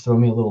they kind of just throw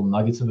me a little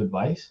nuggets of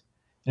advice,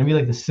 and it'd be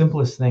like the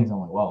simplest things. I'm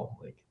like, whoa,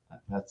 like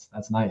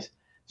that's nice.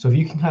 So if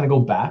you can kind of go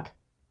back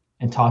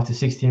and talk to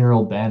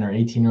 16-year-old Ben or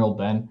 18-year-old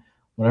Ben,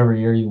 whatever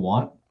year you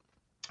want,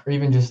 or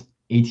even just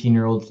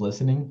 18-year-olds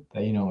listening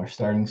that are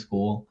starting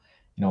school,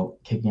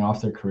 kicking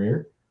off their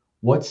career,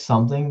 what's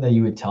something that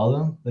you would tell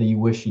them that you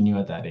wish you knew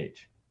at that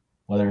age,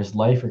 whether it's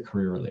life or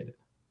career related?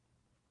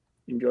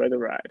 Enjoy the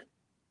ride.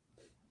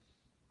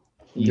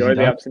 Easy Enjoy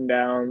the done. ups and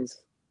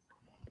downs.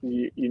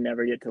 You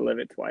never get to live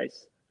it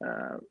twice.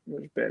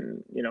 There's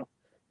been,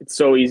 it's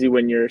so easy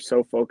when you're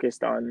so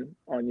focused on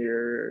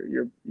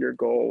your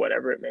goal,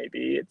 whatever it may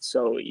be. It's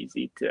so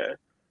easy to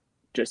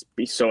just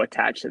be so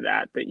attached to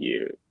that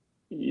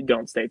you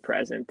don't stay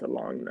present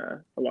along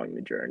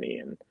the journey.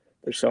 And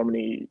there's so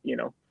many,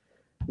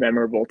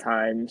 memorable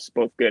times,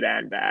 both good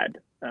and bad,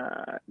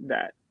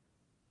 that,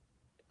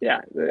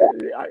 yeah,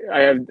 I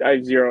have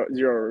zero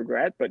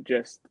regret, but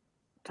just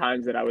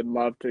times that I would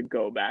love to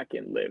go back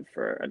and live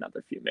for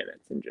another few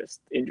minutes and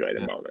just enjoy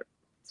the moment.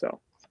 So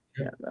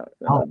yeah, that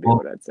would be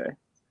what I'd say.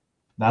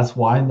 That's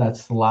why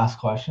that's the last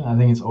question. I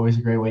think it's always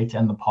a great way to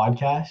end the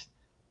podcast.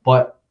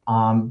 But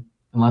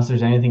unless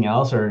there's anything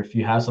else, or if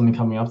you have something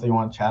coming up that you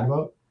want to chat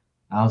about,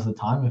 now's the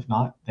time. If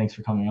not, thanks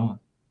for coming on.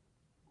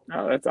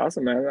 Oh, that's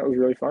awesome, man. That was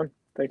really fun.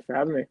 Thanks for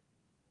having me.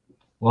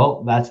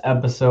 Well, that's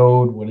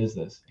episode, what is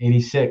this?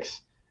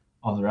 86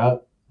 of The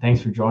Route.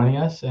 Thanks for joining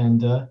us,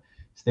 and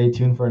stay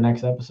tuned for our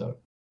next episode.